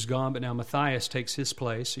 Judas is gone, but now Matthias takes his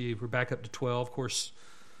place. So we're back up to 12. Of course,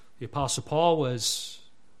 the Apostle Paul was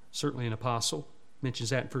certainly an apostle. Mentions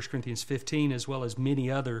that in 1 Corinthians 15, as well as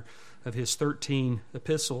many other of his 13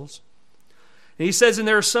 epistles. And he says, and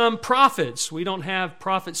there are some prophets. We don't have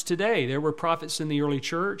prophets today. There were prophets in the early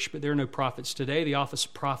church, but there are no prophets today. The office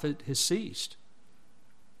of prophet has ceased.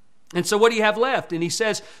 And so what do you have left? And he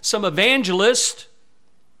says, some evangelists.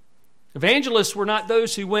 Evangelists were not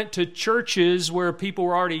those who went to churches where people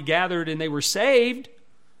were already gathered and they were saved.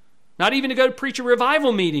 Not even to go to preach a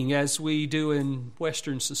revival meeting as we do in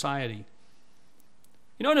Western society.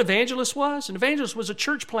 You know what an evangelist was? An evangelist was a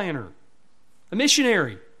church planner, a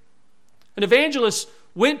missionary. An evangelist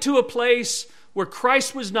went to a place where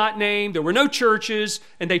Christ was not named, there were no churches,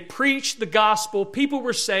 and they preached the gospel. People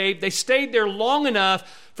were saved. They stayed there long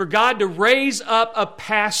enough for God to raise up a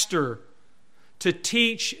pastor to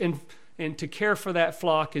teach and to care for that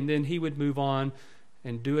flock, and then he would move on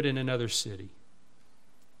and do it in another city.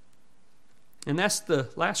 And that's the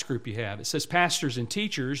last group you have. It says pastors and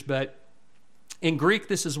teachers, but in Greek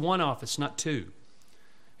this is one office, not two.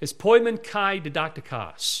 It's poimen kai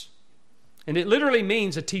didaktikos. And it literally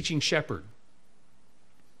means a teaching shepherd.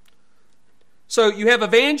 So you have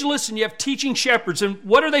evangelists and you have teaching shepherds. And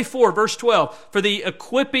what are they for? Verse 12, for the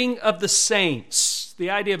equipping of the saints. The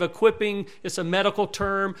idea of equipping, it's a medical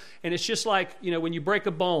term, and it's just like, when you break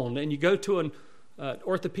a bone and you go to an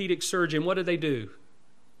orthopedic surgeon, what do?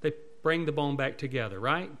 They bring the bone back together,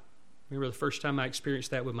 right? Remember the first time I experienced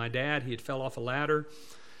that with my dad. He had fell off a ladder,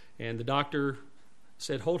 and the doctor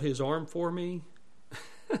said, hold his arm for me.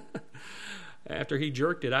 After he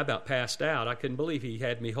jerked it, I about passed out. I couldn't believe he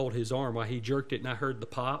had me hold his arm while he jerked it, and I heard the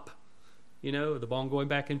pop, the bone going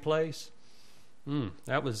back in place.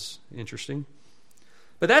 That was interesting.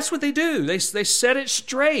 But that's what they do. They set it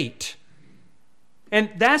straight.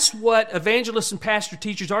 And that's what evangelists and pastor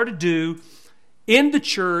teachers are to do in the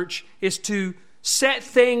church, is to set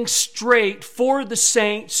things straight for the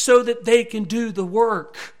saints so that they can do the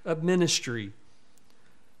work of ministry.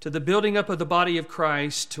 To the building up of the body of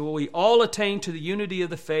Christ, till we all attain to the unity of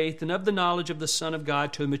the faith and of the knowledge of the Son of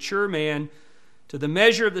God, to a mature man, to the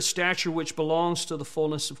measure of the stature which belongs to the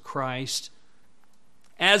fullness of Christ.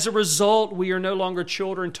 As a result, we are no longer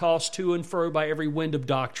children tossed to and fro by every wind of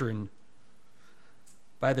doctrine,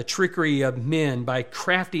 by the trickery of men, by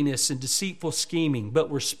craftiness and deceitful scheming, but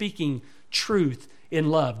we're speaking truth in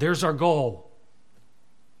love. There's our goal.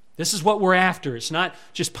 This is what we're after. It's not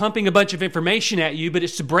just pumping a bunch of information at you, but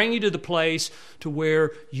it's to bring you to the place to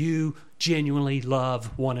where you genuinely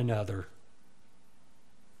love one another.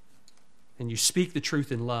 And you speak the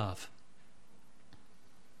truth in love.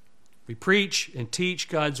 We preach and teach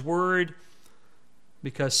God's Word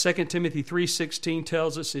because 2 Timothy 3:16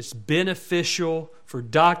 tells us it's beneficial for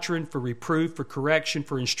doctrine, for reproof, for correction,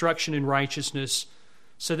 for instruction in righteousness,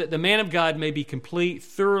 so that the man of God may be complete,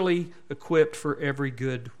 thoroughly equipped for every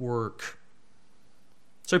good work.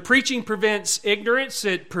 So preaching prevents ignorance.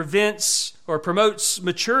 It prevents or promotes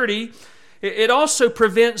maturity. It also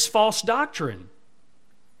prevents false doctrine.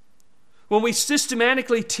 When we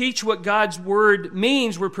systematically teach what God's Word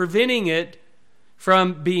means, we're preventing it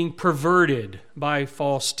from being perverted by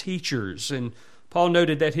false teachers. And Paul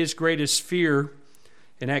noted that his greatest fear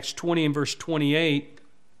in Acts 20 and verse 28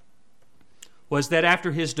 was that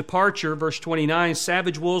after his departure, verse 29,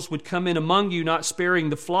 savage wolves would come in among you, not sparing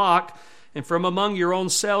the flock, and from among your own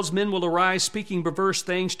selves men will arise, speaking perverse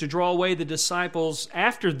things to draw away the disciples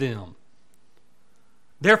after them.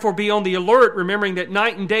 Therefore be on the alert, remembering that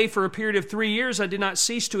night and day for a period of 3 years I did not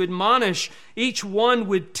cease to admonish each one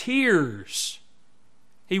with tears.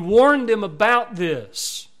 He warned them about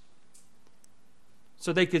this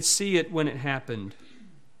so they could see it when it happened.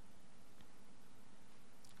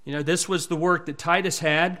 This was the work that Titus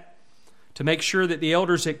had to make sure that the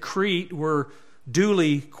elders at Crete were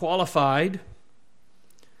duly qualified.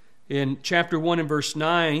 In chapter 1 and verse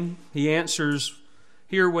 9, he answers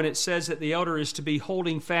here when it says that the elder is to be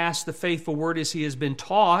holding fast the faithful word as he has been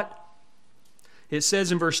taught. it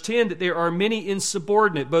says in verse 10 that there are many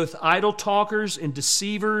insubordinate, both idle talkers and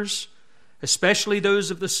deceivers, especially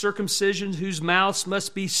those of the circumcision whose mouths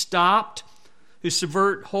must be stopped, who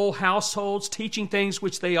subvert whole households, teaching things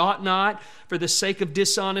which they ought not for the sake of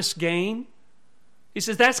dishonest gain. He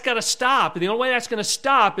says that's got to stop. And the only way that's going to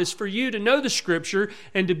stop is for you to know the Scripture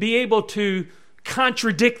and to be able to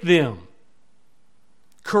contradict them,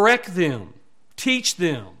 correct them, teach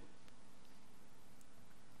them.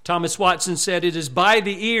 Thomas Watson said, it was by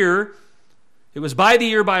the ear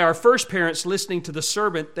by our first parents listening to the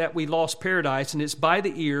sermon that we lost paradise, and it's by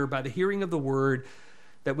the ear, by the hearing of the word,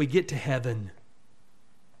 that we get to heaven.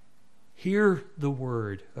 Hear the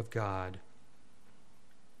word of God.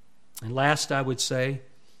 And last, I would say,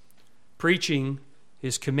 preaching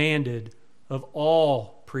is commanded of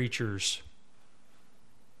all preachers.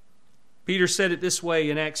 Peter said it this way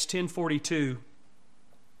in Acts 10:42.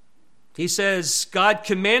 He says, God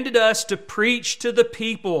commanded us to preach to the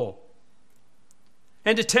people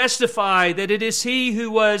and to testify that it is He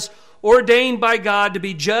who was ordained by God to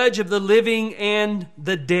be judge of the living and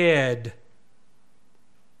the dead.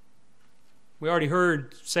 We already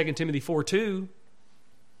heard 2 Timothy 4:2,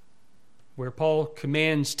 where Paul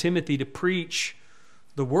commands Timothy to preach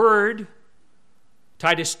the word.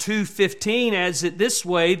 Titus 2:15 adds it this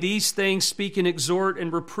way, these things speak and exhort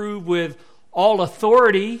and reprove with all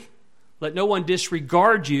authority. Let no one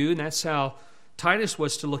disregard you. And that's how Titus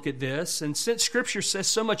was to look at this. And since Scripture says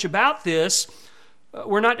so much about this,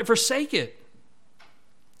 we're not to forsake it,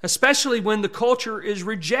 especially when the culture is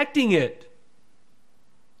rejecting it.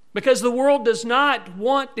 Because the world does not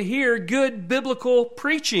want to hear good biblical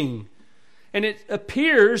preaching. And it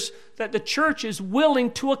appears that the church is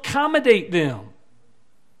willing to accommodate them.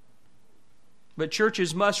 But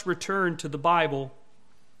churches must return to the Bible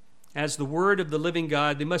as the word of the living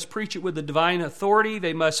God. They must preach it with the divine authority.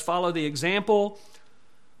 They must follow the example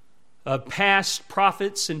of past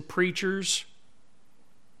prophets and preachers.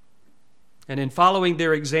 And in following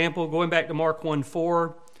their example, going back to Mark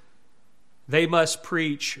 1:4, they must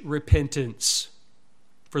preach repentance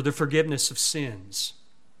for the forgiveness of sins.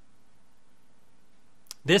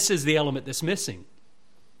 This is the element that's missing.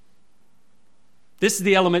 This is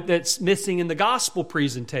the element that's missing in the gospel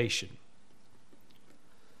presentation.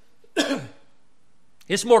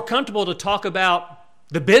 It's more comfortable to talk about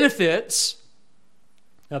the benefits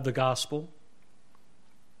of the gospel.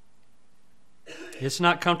 It's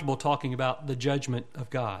not comfortable talking about the judgment of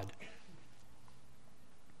God.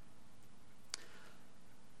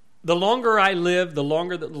 The longer I live, the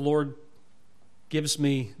longer that the Lord gives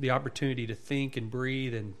me the opportunity to think and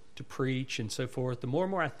breathe and to preach and so forth, the more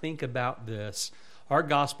and more I think about this, our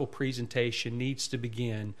gospel presentation needs to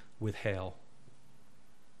begin with hell.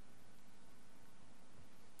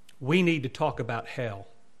 We need to talk about hell.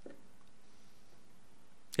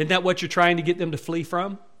 Isn't that what you're trying to get them to flee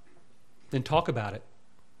from? Then talk about it.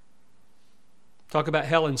 Talk about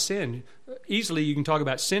hell and sin. Easily you can talk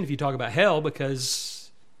about sin if you talk about hell,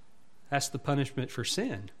 because that's the punishment for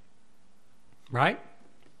sin. Right?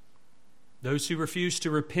 Those who refuse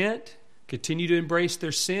to repent, continue to embrace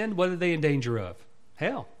their sin, what are they in danger of?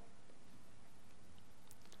 Hell.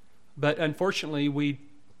 But unfortunately, we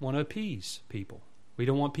want to appease people. We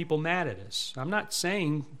don't want people mad at us. I'm not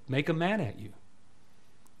saying make them mad at you.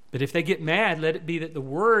 But if they get mad, let it be that the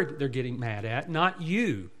word they're getting mad at, not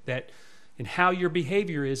you, and how your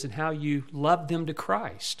behavior is and how you love them to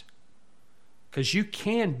Christ. Because you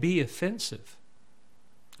can be offensive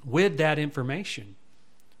with that information.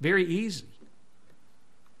 Very easy.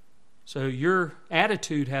 So your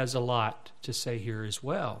attitude has a lot to say here as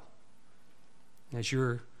well, as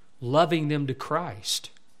you're loving them to Christ.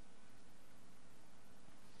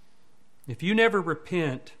 If you never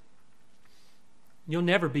repent, you'll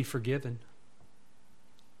never be forgiven.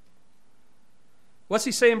 What's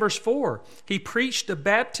he say in verse 4? He preached a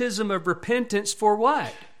baptism of repentance for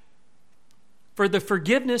what? For the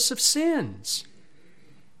forgiveness of sins.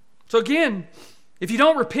 So again, if you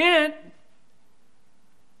don't repent,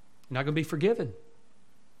 you're not going to be forgiven.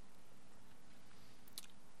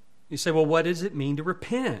 You say, well, what does it mean to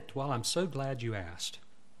repent? Well, I'm so glad you asked,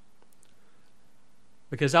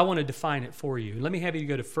 because I want to define it for you. Let me have you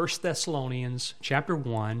go to 1 Thessalonians chapter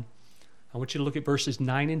 1. I want you to look at verses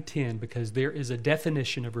 9 and 10, because there is a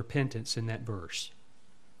definition of repentance in that verse.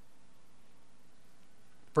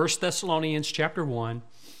 1 Thessalonians chapter 1,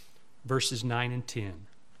 verses 9 and 10.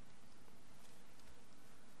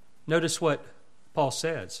 Notice what Paul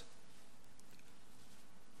says.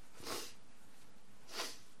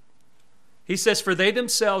 He says, for they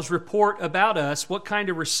themselves report about us what kind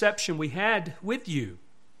of reception we had with you,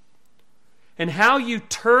 and how you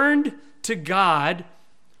turned to God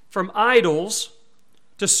from idols,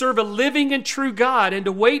 to serve a living and true God, and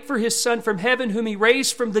to wait for His Son from heaven, whom He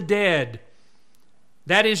raised from the dead.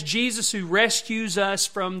 That is Jesus, who rescues us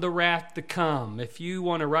from the wrath to come. If you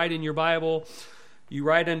want to write in your Bible, you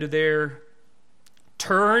write under there,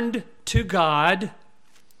 turned to God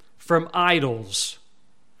from idols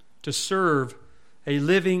to serve a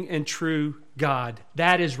living and true God.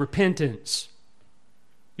 That is repentance.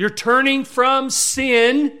 You're turning from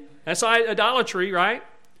sin. That's idolatry, right?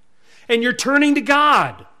 And you're turning to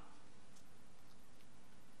God.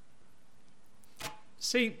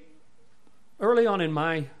 See, early on in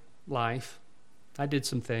my life, I did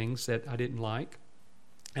some things that I didn't like,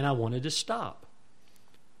 and I wanted to stop.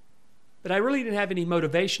 But I really didn't have any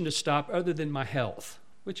motivation to stop other than my health,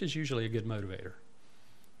 which is usually a good motivator.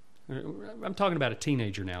 I'm talking about a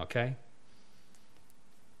teenager now, okay?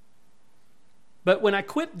 But when I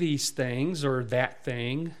quit these things, or that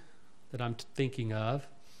thing that I'm thinking of,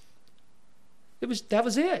 that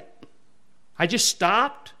was it. I just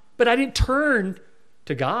stopped, but I didn't turn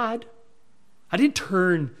to God. I didn't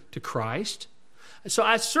turn to Christ. So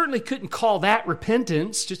I certainly couldn't call that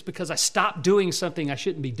repentance just because I stopped doing something I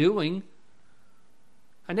shouldn't be doing.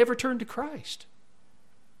 I never turned to Christ.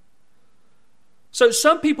 So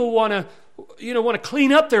some people want to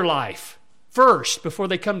clean up their life first before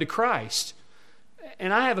they come to Christ.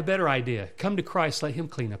 And I have a better idea. Come to Christ, let Him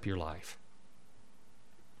clean up your life.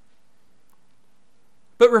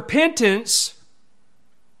 But repentance,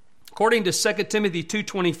 according to 2 Timothy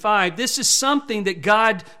 2:25, this is something that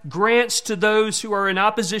God grants to those who are in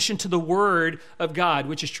opposition to the Word of God,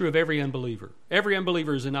 which is true of every unbeliever. Every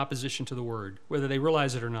unbeliever is in opposition to the Word, whether they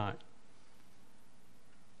realize it or not.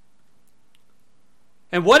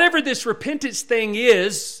 And whatever this repentance thing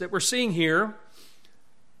is that we're seeing here,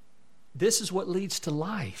 this is what leads to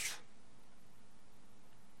life.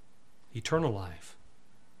 Eternal life.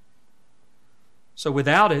 So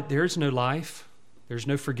without it, there is no life. There's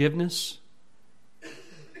no forgiveness.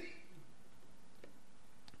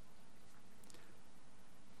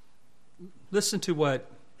 Listen to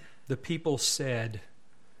what the people said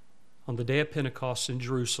on the day of Pentecost in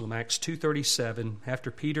Jerusalem, Acts 2:37,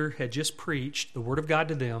 after Peter had just preached the Word of God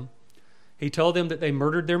to them. He told them that they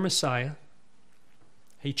murdered their Messiah.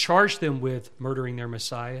 He charged them with murdering their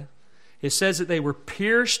Messiah. It says that they were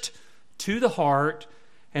pierced to the heart,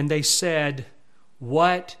 and they said,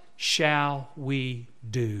 "What shall we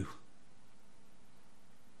do?"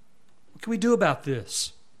 What can we do about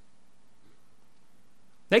this?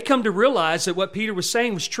 They come to realize that what Peter was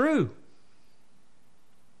saying was true.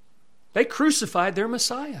 They crucified their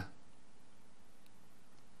Messiah.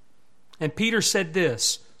 And Peter said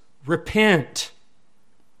this, "Repent,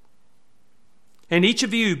 and each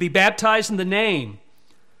of you be baptized in the name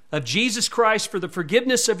of Jesus Christ for the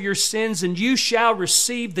forgiveness of your sins, and you shall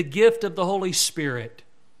receive the gift of the Holy Spirit."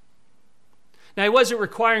 Now, he wasn't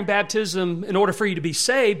requiring baptism in order for you to be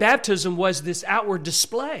saved. Baptism was this outward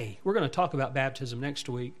display. We're going to talk about baptism next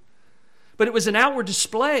week. But it was an outward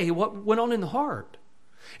display of what went on in the heart.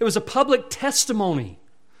 It was a public testimony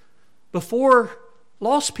before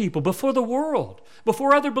lost people, before the world,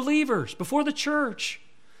 before other believers, before the church,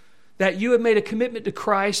 that you have made a commitment to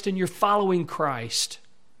Christ and you're following Christ.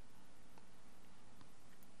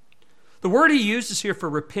 The word he uses here for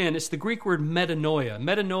repent is the Greek word metanoia.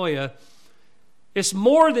 Metanoia is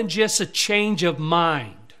more than just a change of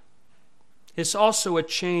mind. It's also a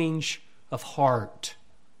change of heart.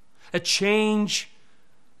 A change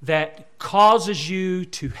that causes you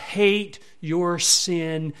to hate your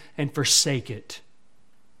sin and forsake it.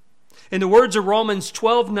 In the words of Romans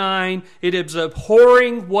 12:9, it is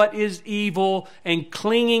abhorring what is evil and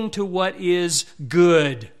clinging to what is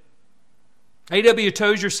good. A.W.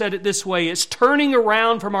 Tozer said it this way: it's turning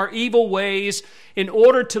around from our evil ways in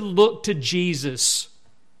order to look to Jesus.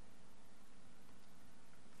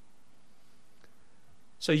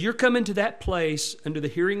 So you're coming to that place under the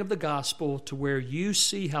hearing of the gospel to where you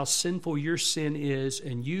see how sinful your sin is,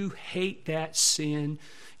 and you hate that sin.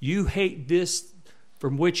 You hate this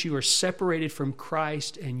from which you are separated from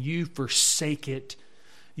Christ, and you forsake it.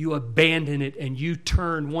 You abandon it, and you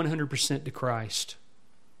turn 100% to Christ.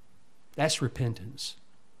 That's repentance.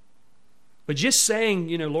 But just saying,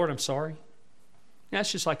 Lord, I'm sorry,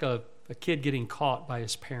 that's just like a kid getting caught by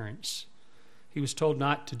his parents. He was told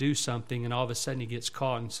not to do something, and all of a sudden he gets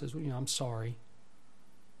caught and says, I'm sorry.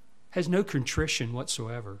 Has no contrition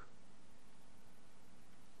whatsoever.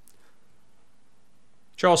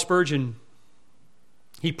 Charles Spurgeon,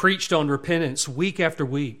 he preached on repentance week after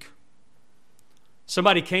week.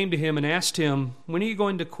 Somebody came to him and asked him, when are you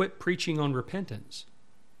going to quit preaching on repentance?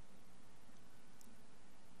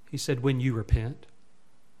 He said, when you repent.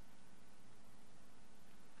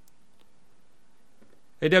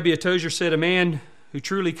 A.W. Tozer said, a man who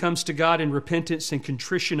truly comes to God in repentance and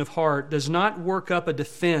contrition of heart does not work up a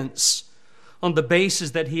defense on the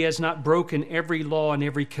basis that he has not broken every law and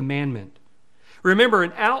every commandment. Remember,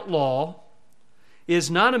 an outlaw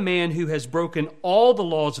is not a man who has broken all the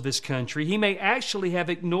laws of his country. He may actually have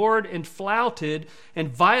ignored and flouted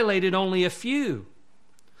and violated only a few.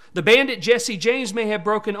 The bandit Jesse James may have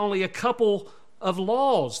broken only a couple of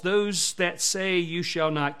laws, those that say you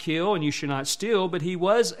shall not kill and you shall not steal, but he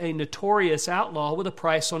was a notorious outlaw with a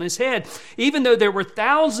price on his head, even though there were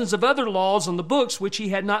thousands of other laws on the books which he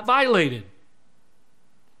had not violated.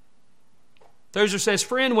 Tozer says,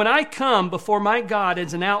 friend, when I come before my God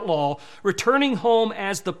as an outlaw, returning home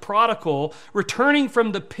as the prodigal, returning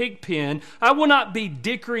from the pig pen, I will not be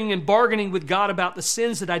dickering and bargaining with God about the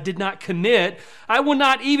sins that I did not commit. I will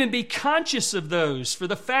not even be conscious of those, for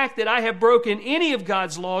the fact that I have broken any of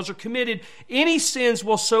God's laws or committed any sins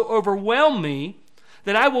will so overwhelm me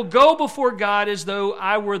that I will go before God as though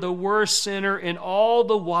I were the worst sinner in all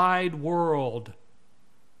the wide world.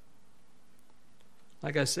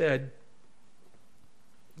 Like I said,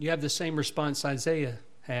 you have the same response Isaiah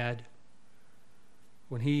had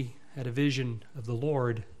when he had a vision of the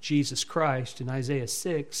Lord Jesus Christ in Isaiah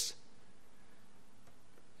 6.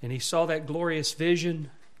 And he saw that glorious vision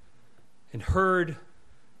and heard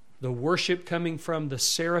the worship coming from the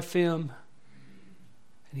seraphim.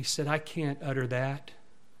 And he said, I can't utter that.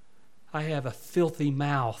 I have a filthy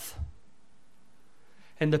mouth.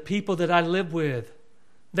 And the people that I live with,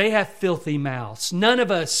 they have filthy mouths. None of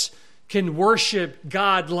us can worship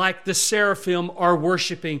God like the seraphim are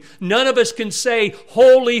worshiping. None of us can say,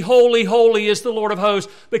 holy, holy, holy is the Lord of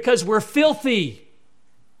hosts, because we're filthy.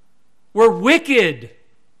 We're wicked.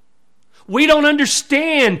 We don't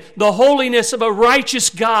understand the holiness of a righteous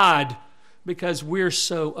God because we're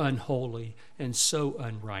so unholy and so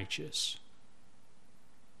unrighteous.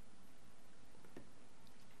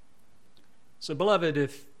 So, beloved,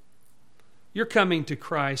 if you're coming to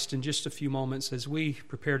Christ in just a few moments as we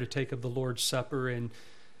prepare to take of the Lord's Supper, and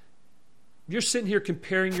you're sitting here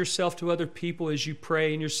comparing yourself to other people as you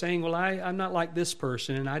pray, and you're saying, well, I'm not like this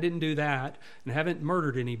person, and I didn't do that, and I haven't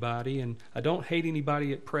murdered anybody, and I don't hate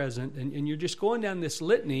anybody at present, and you're just going down this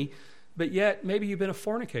litany, but yet maybe you've been a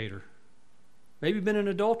fornicator. Maybe you've been an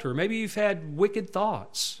adulterer. Maybe you've had wicked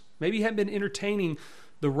thoughts. Maybe you haven't been entertaining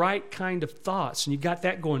the right kind of thoughts, and you've got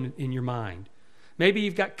that going in your mind. Maybe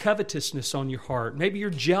you've got covetousness on your heart. Maybe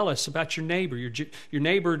you're jealous about your neighbor. Your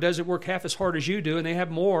neighbor doesn't work half as hard as you do, and they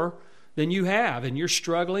have more than you have, and you're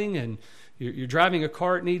struggling, and you're driving a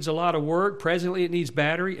car that needs a lot of work. Presently, it needs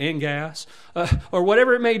battery and gas, or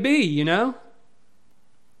whatever it may be, you know.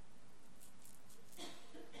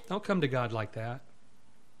 Don't come to God like that.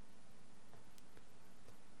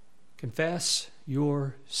 Confess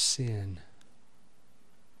your sin.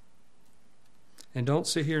 And don't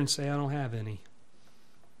sit here and say, I don't have any.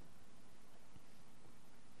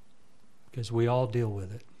 Because we all deal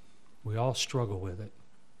with it. We all struggle with it.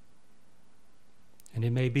 And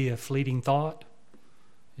it may be a fleeting thought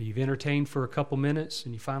that you've entertained for a couple minutes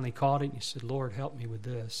and you finally caught it and you said, Lord, help me with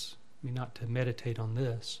this. Help me not to meditate on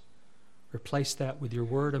this. Replace that with your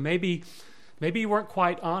word. Or maybe you weren't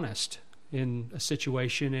quite honest in a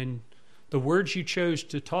situation and the words you chose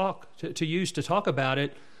to use to talk about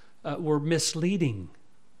it were misleading.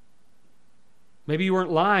 Maybe you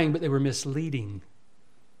weren't lying, but they were misleading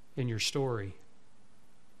in your story.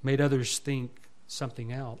 Made others think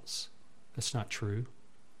something else. That's not true.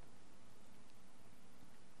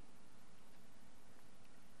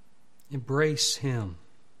 Embrace Him.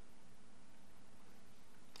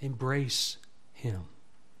 Embrace Him.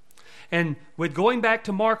 And with going back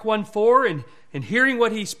to Mark 1:4 and hearing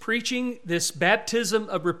what he's preaching, this baptism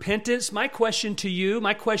of repentance, my question to you,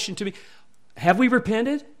 my question to me, have we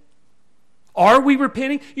repented? Are we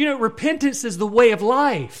repenting? You know, repentance is the way of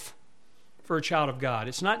life for a child of God.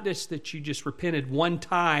 It's not just that you just repented one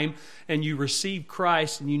time and you received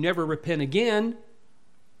Christ and you never repent again.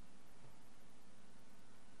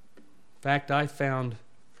 In fact, I found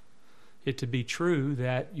it to be true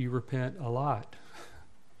that you repent a lot.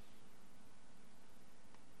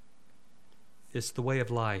 It's the way of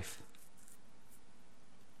life.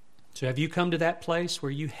 So have you come to that place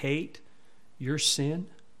where you hate your sin?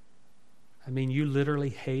 I mean, you literally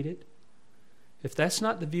hate it. If that's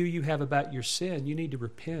not the view you have about your sin, you need to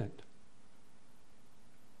repent.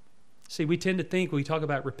 See, we tend to think when we talk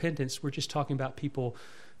about repentance, we're just talking about people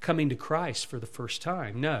coming to Christ for the first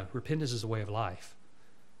time. No, repentance is a way of life.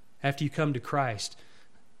 After you come to Christ,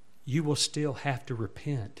 you will still have to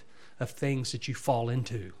repent of things that you fall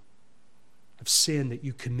into. of sin that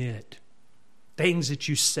you commit, things that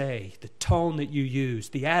you say, the tone that you use,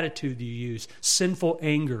 the attitude that you use, sinful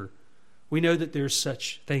anger. We know that there's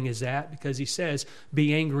such thing as that because he says,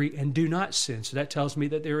 be angry and do not sin. So that tells me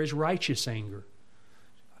that there is righteous anger.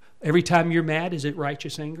 Every time you're mad, is it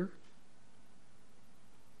righteous anger?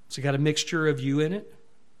 Has it got a mixture of you in it?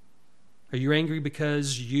 Are you angry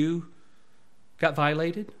because you got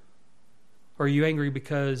violated? Or are you angry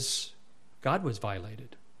because God was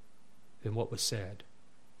violated in what was said?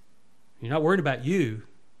 You're not worried about you.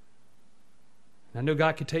 I know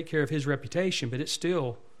God could take care of his reputation, but it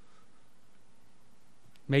still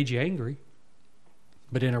made you angry,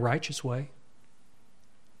 but in a righteous way.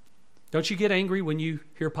 Don't you get angry when you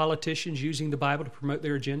hear politicians using the Bible to promote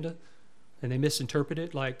their agenda and they misinterpret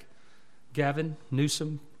it, like Gavin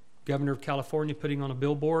Newsom, governor of California, putting on a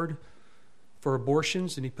billboard for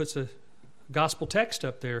abortions, and he puts a gospel text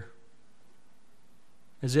up there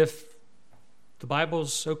as if the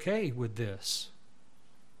Bible's okay with this.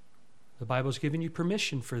 The Bible's giving you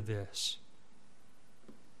permission for this.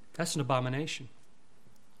 That's an abomination.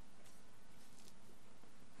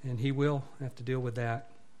 And he will have to deal with that.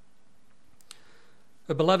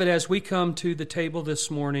 But beloved, as we come to the table this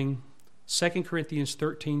morning, 2 Corinthians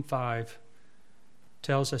 13:5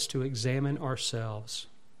 tells us to examine ourselves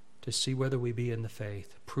to see whether we be in the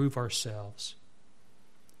faith, prove ourselves.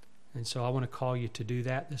 And so I want to call you to do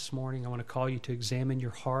that this morning. I want to call you to examine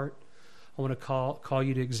your heart. I want to call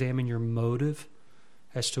you to examine your motive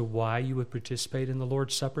as to why you would participate in the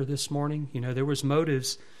Lord's Supper this morning. You know, there was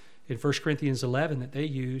motives in 1 Corinthians 11 that they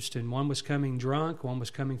used, and one was coming drunk, one was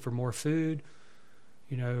coming for more food.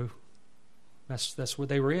 You know, that's what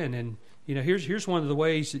they were in. And, you know, here's one of the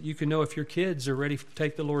ways that you can know if your kids are ready to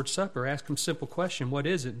take the Lord's Supper. Ask them a simple question, what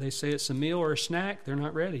is it? They say it's a meal or a snack, they're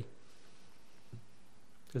not ready.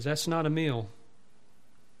 Because that's not a meal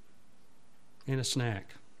and a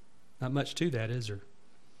snack. Not much to that, is there?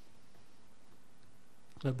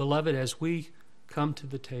 But beloved, as we come to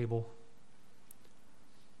the table,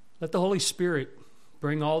 let the Holy Spirit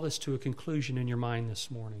bring all this to a conclusion in your mind this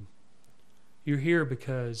morning. You're here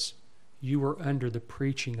because you were under the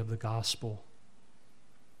preaching of the gospel.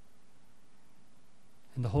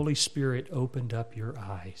 And the Holy Spirit opened up your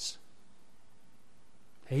eyes.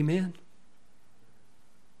 Amen?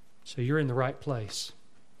 So you're in the right place.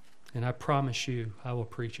 And I promise you, I will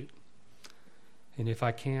preach it. And if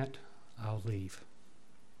I can't, I'll leave.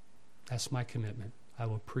 That's my commitment. I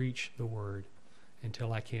will preach the word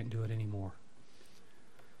until I can't do it anymore.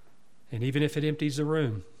 And even if it empties the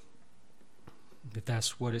room, if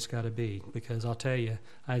that's what it's got to be. Because I'll tell you,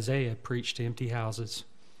 Isaiah preached to empty houses,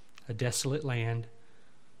 a desolate land.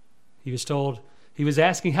 He was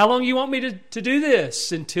asking, how long do you want me to do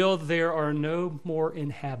this? Until there are no more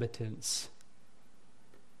inhabitants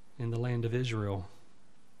in the land of Israel.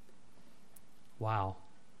 Wow.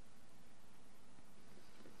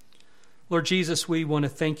 Lord Jesus, we want to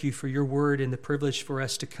thank you for your word and the privilege for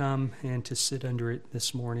us to come and to sit under it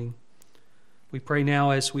this morning. We pray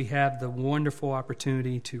now as we have the wonderful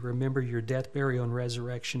opportunity to remember your death, burial, and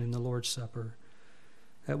resurrection in the Lord's Supper,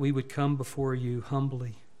 that we would come before you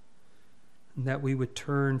humbly, and that we would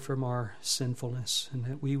turn from our sinfulness, and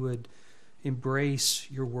that we would embrace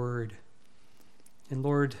your word. And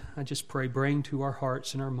Lord, I just pray, bring to our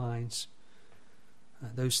hearts and our minds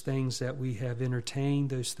those things that we have entertained,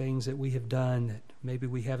 those things that we have done that maybe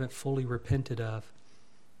we haven't fully repented of,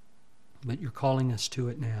 but you're calling us to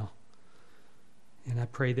it now. And I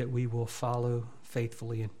pray that we will follow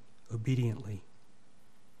faithfully and obediently.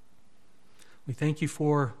 We thank you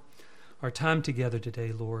for our time together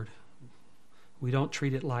today, Lord. We don't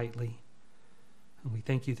treat it lightly. And we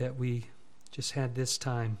thank you that we just had this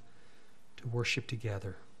time to worship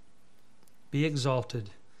together. Be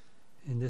exalted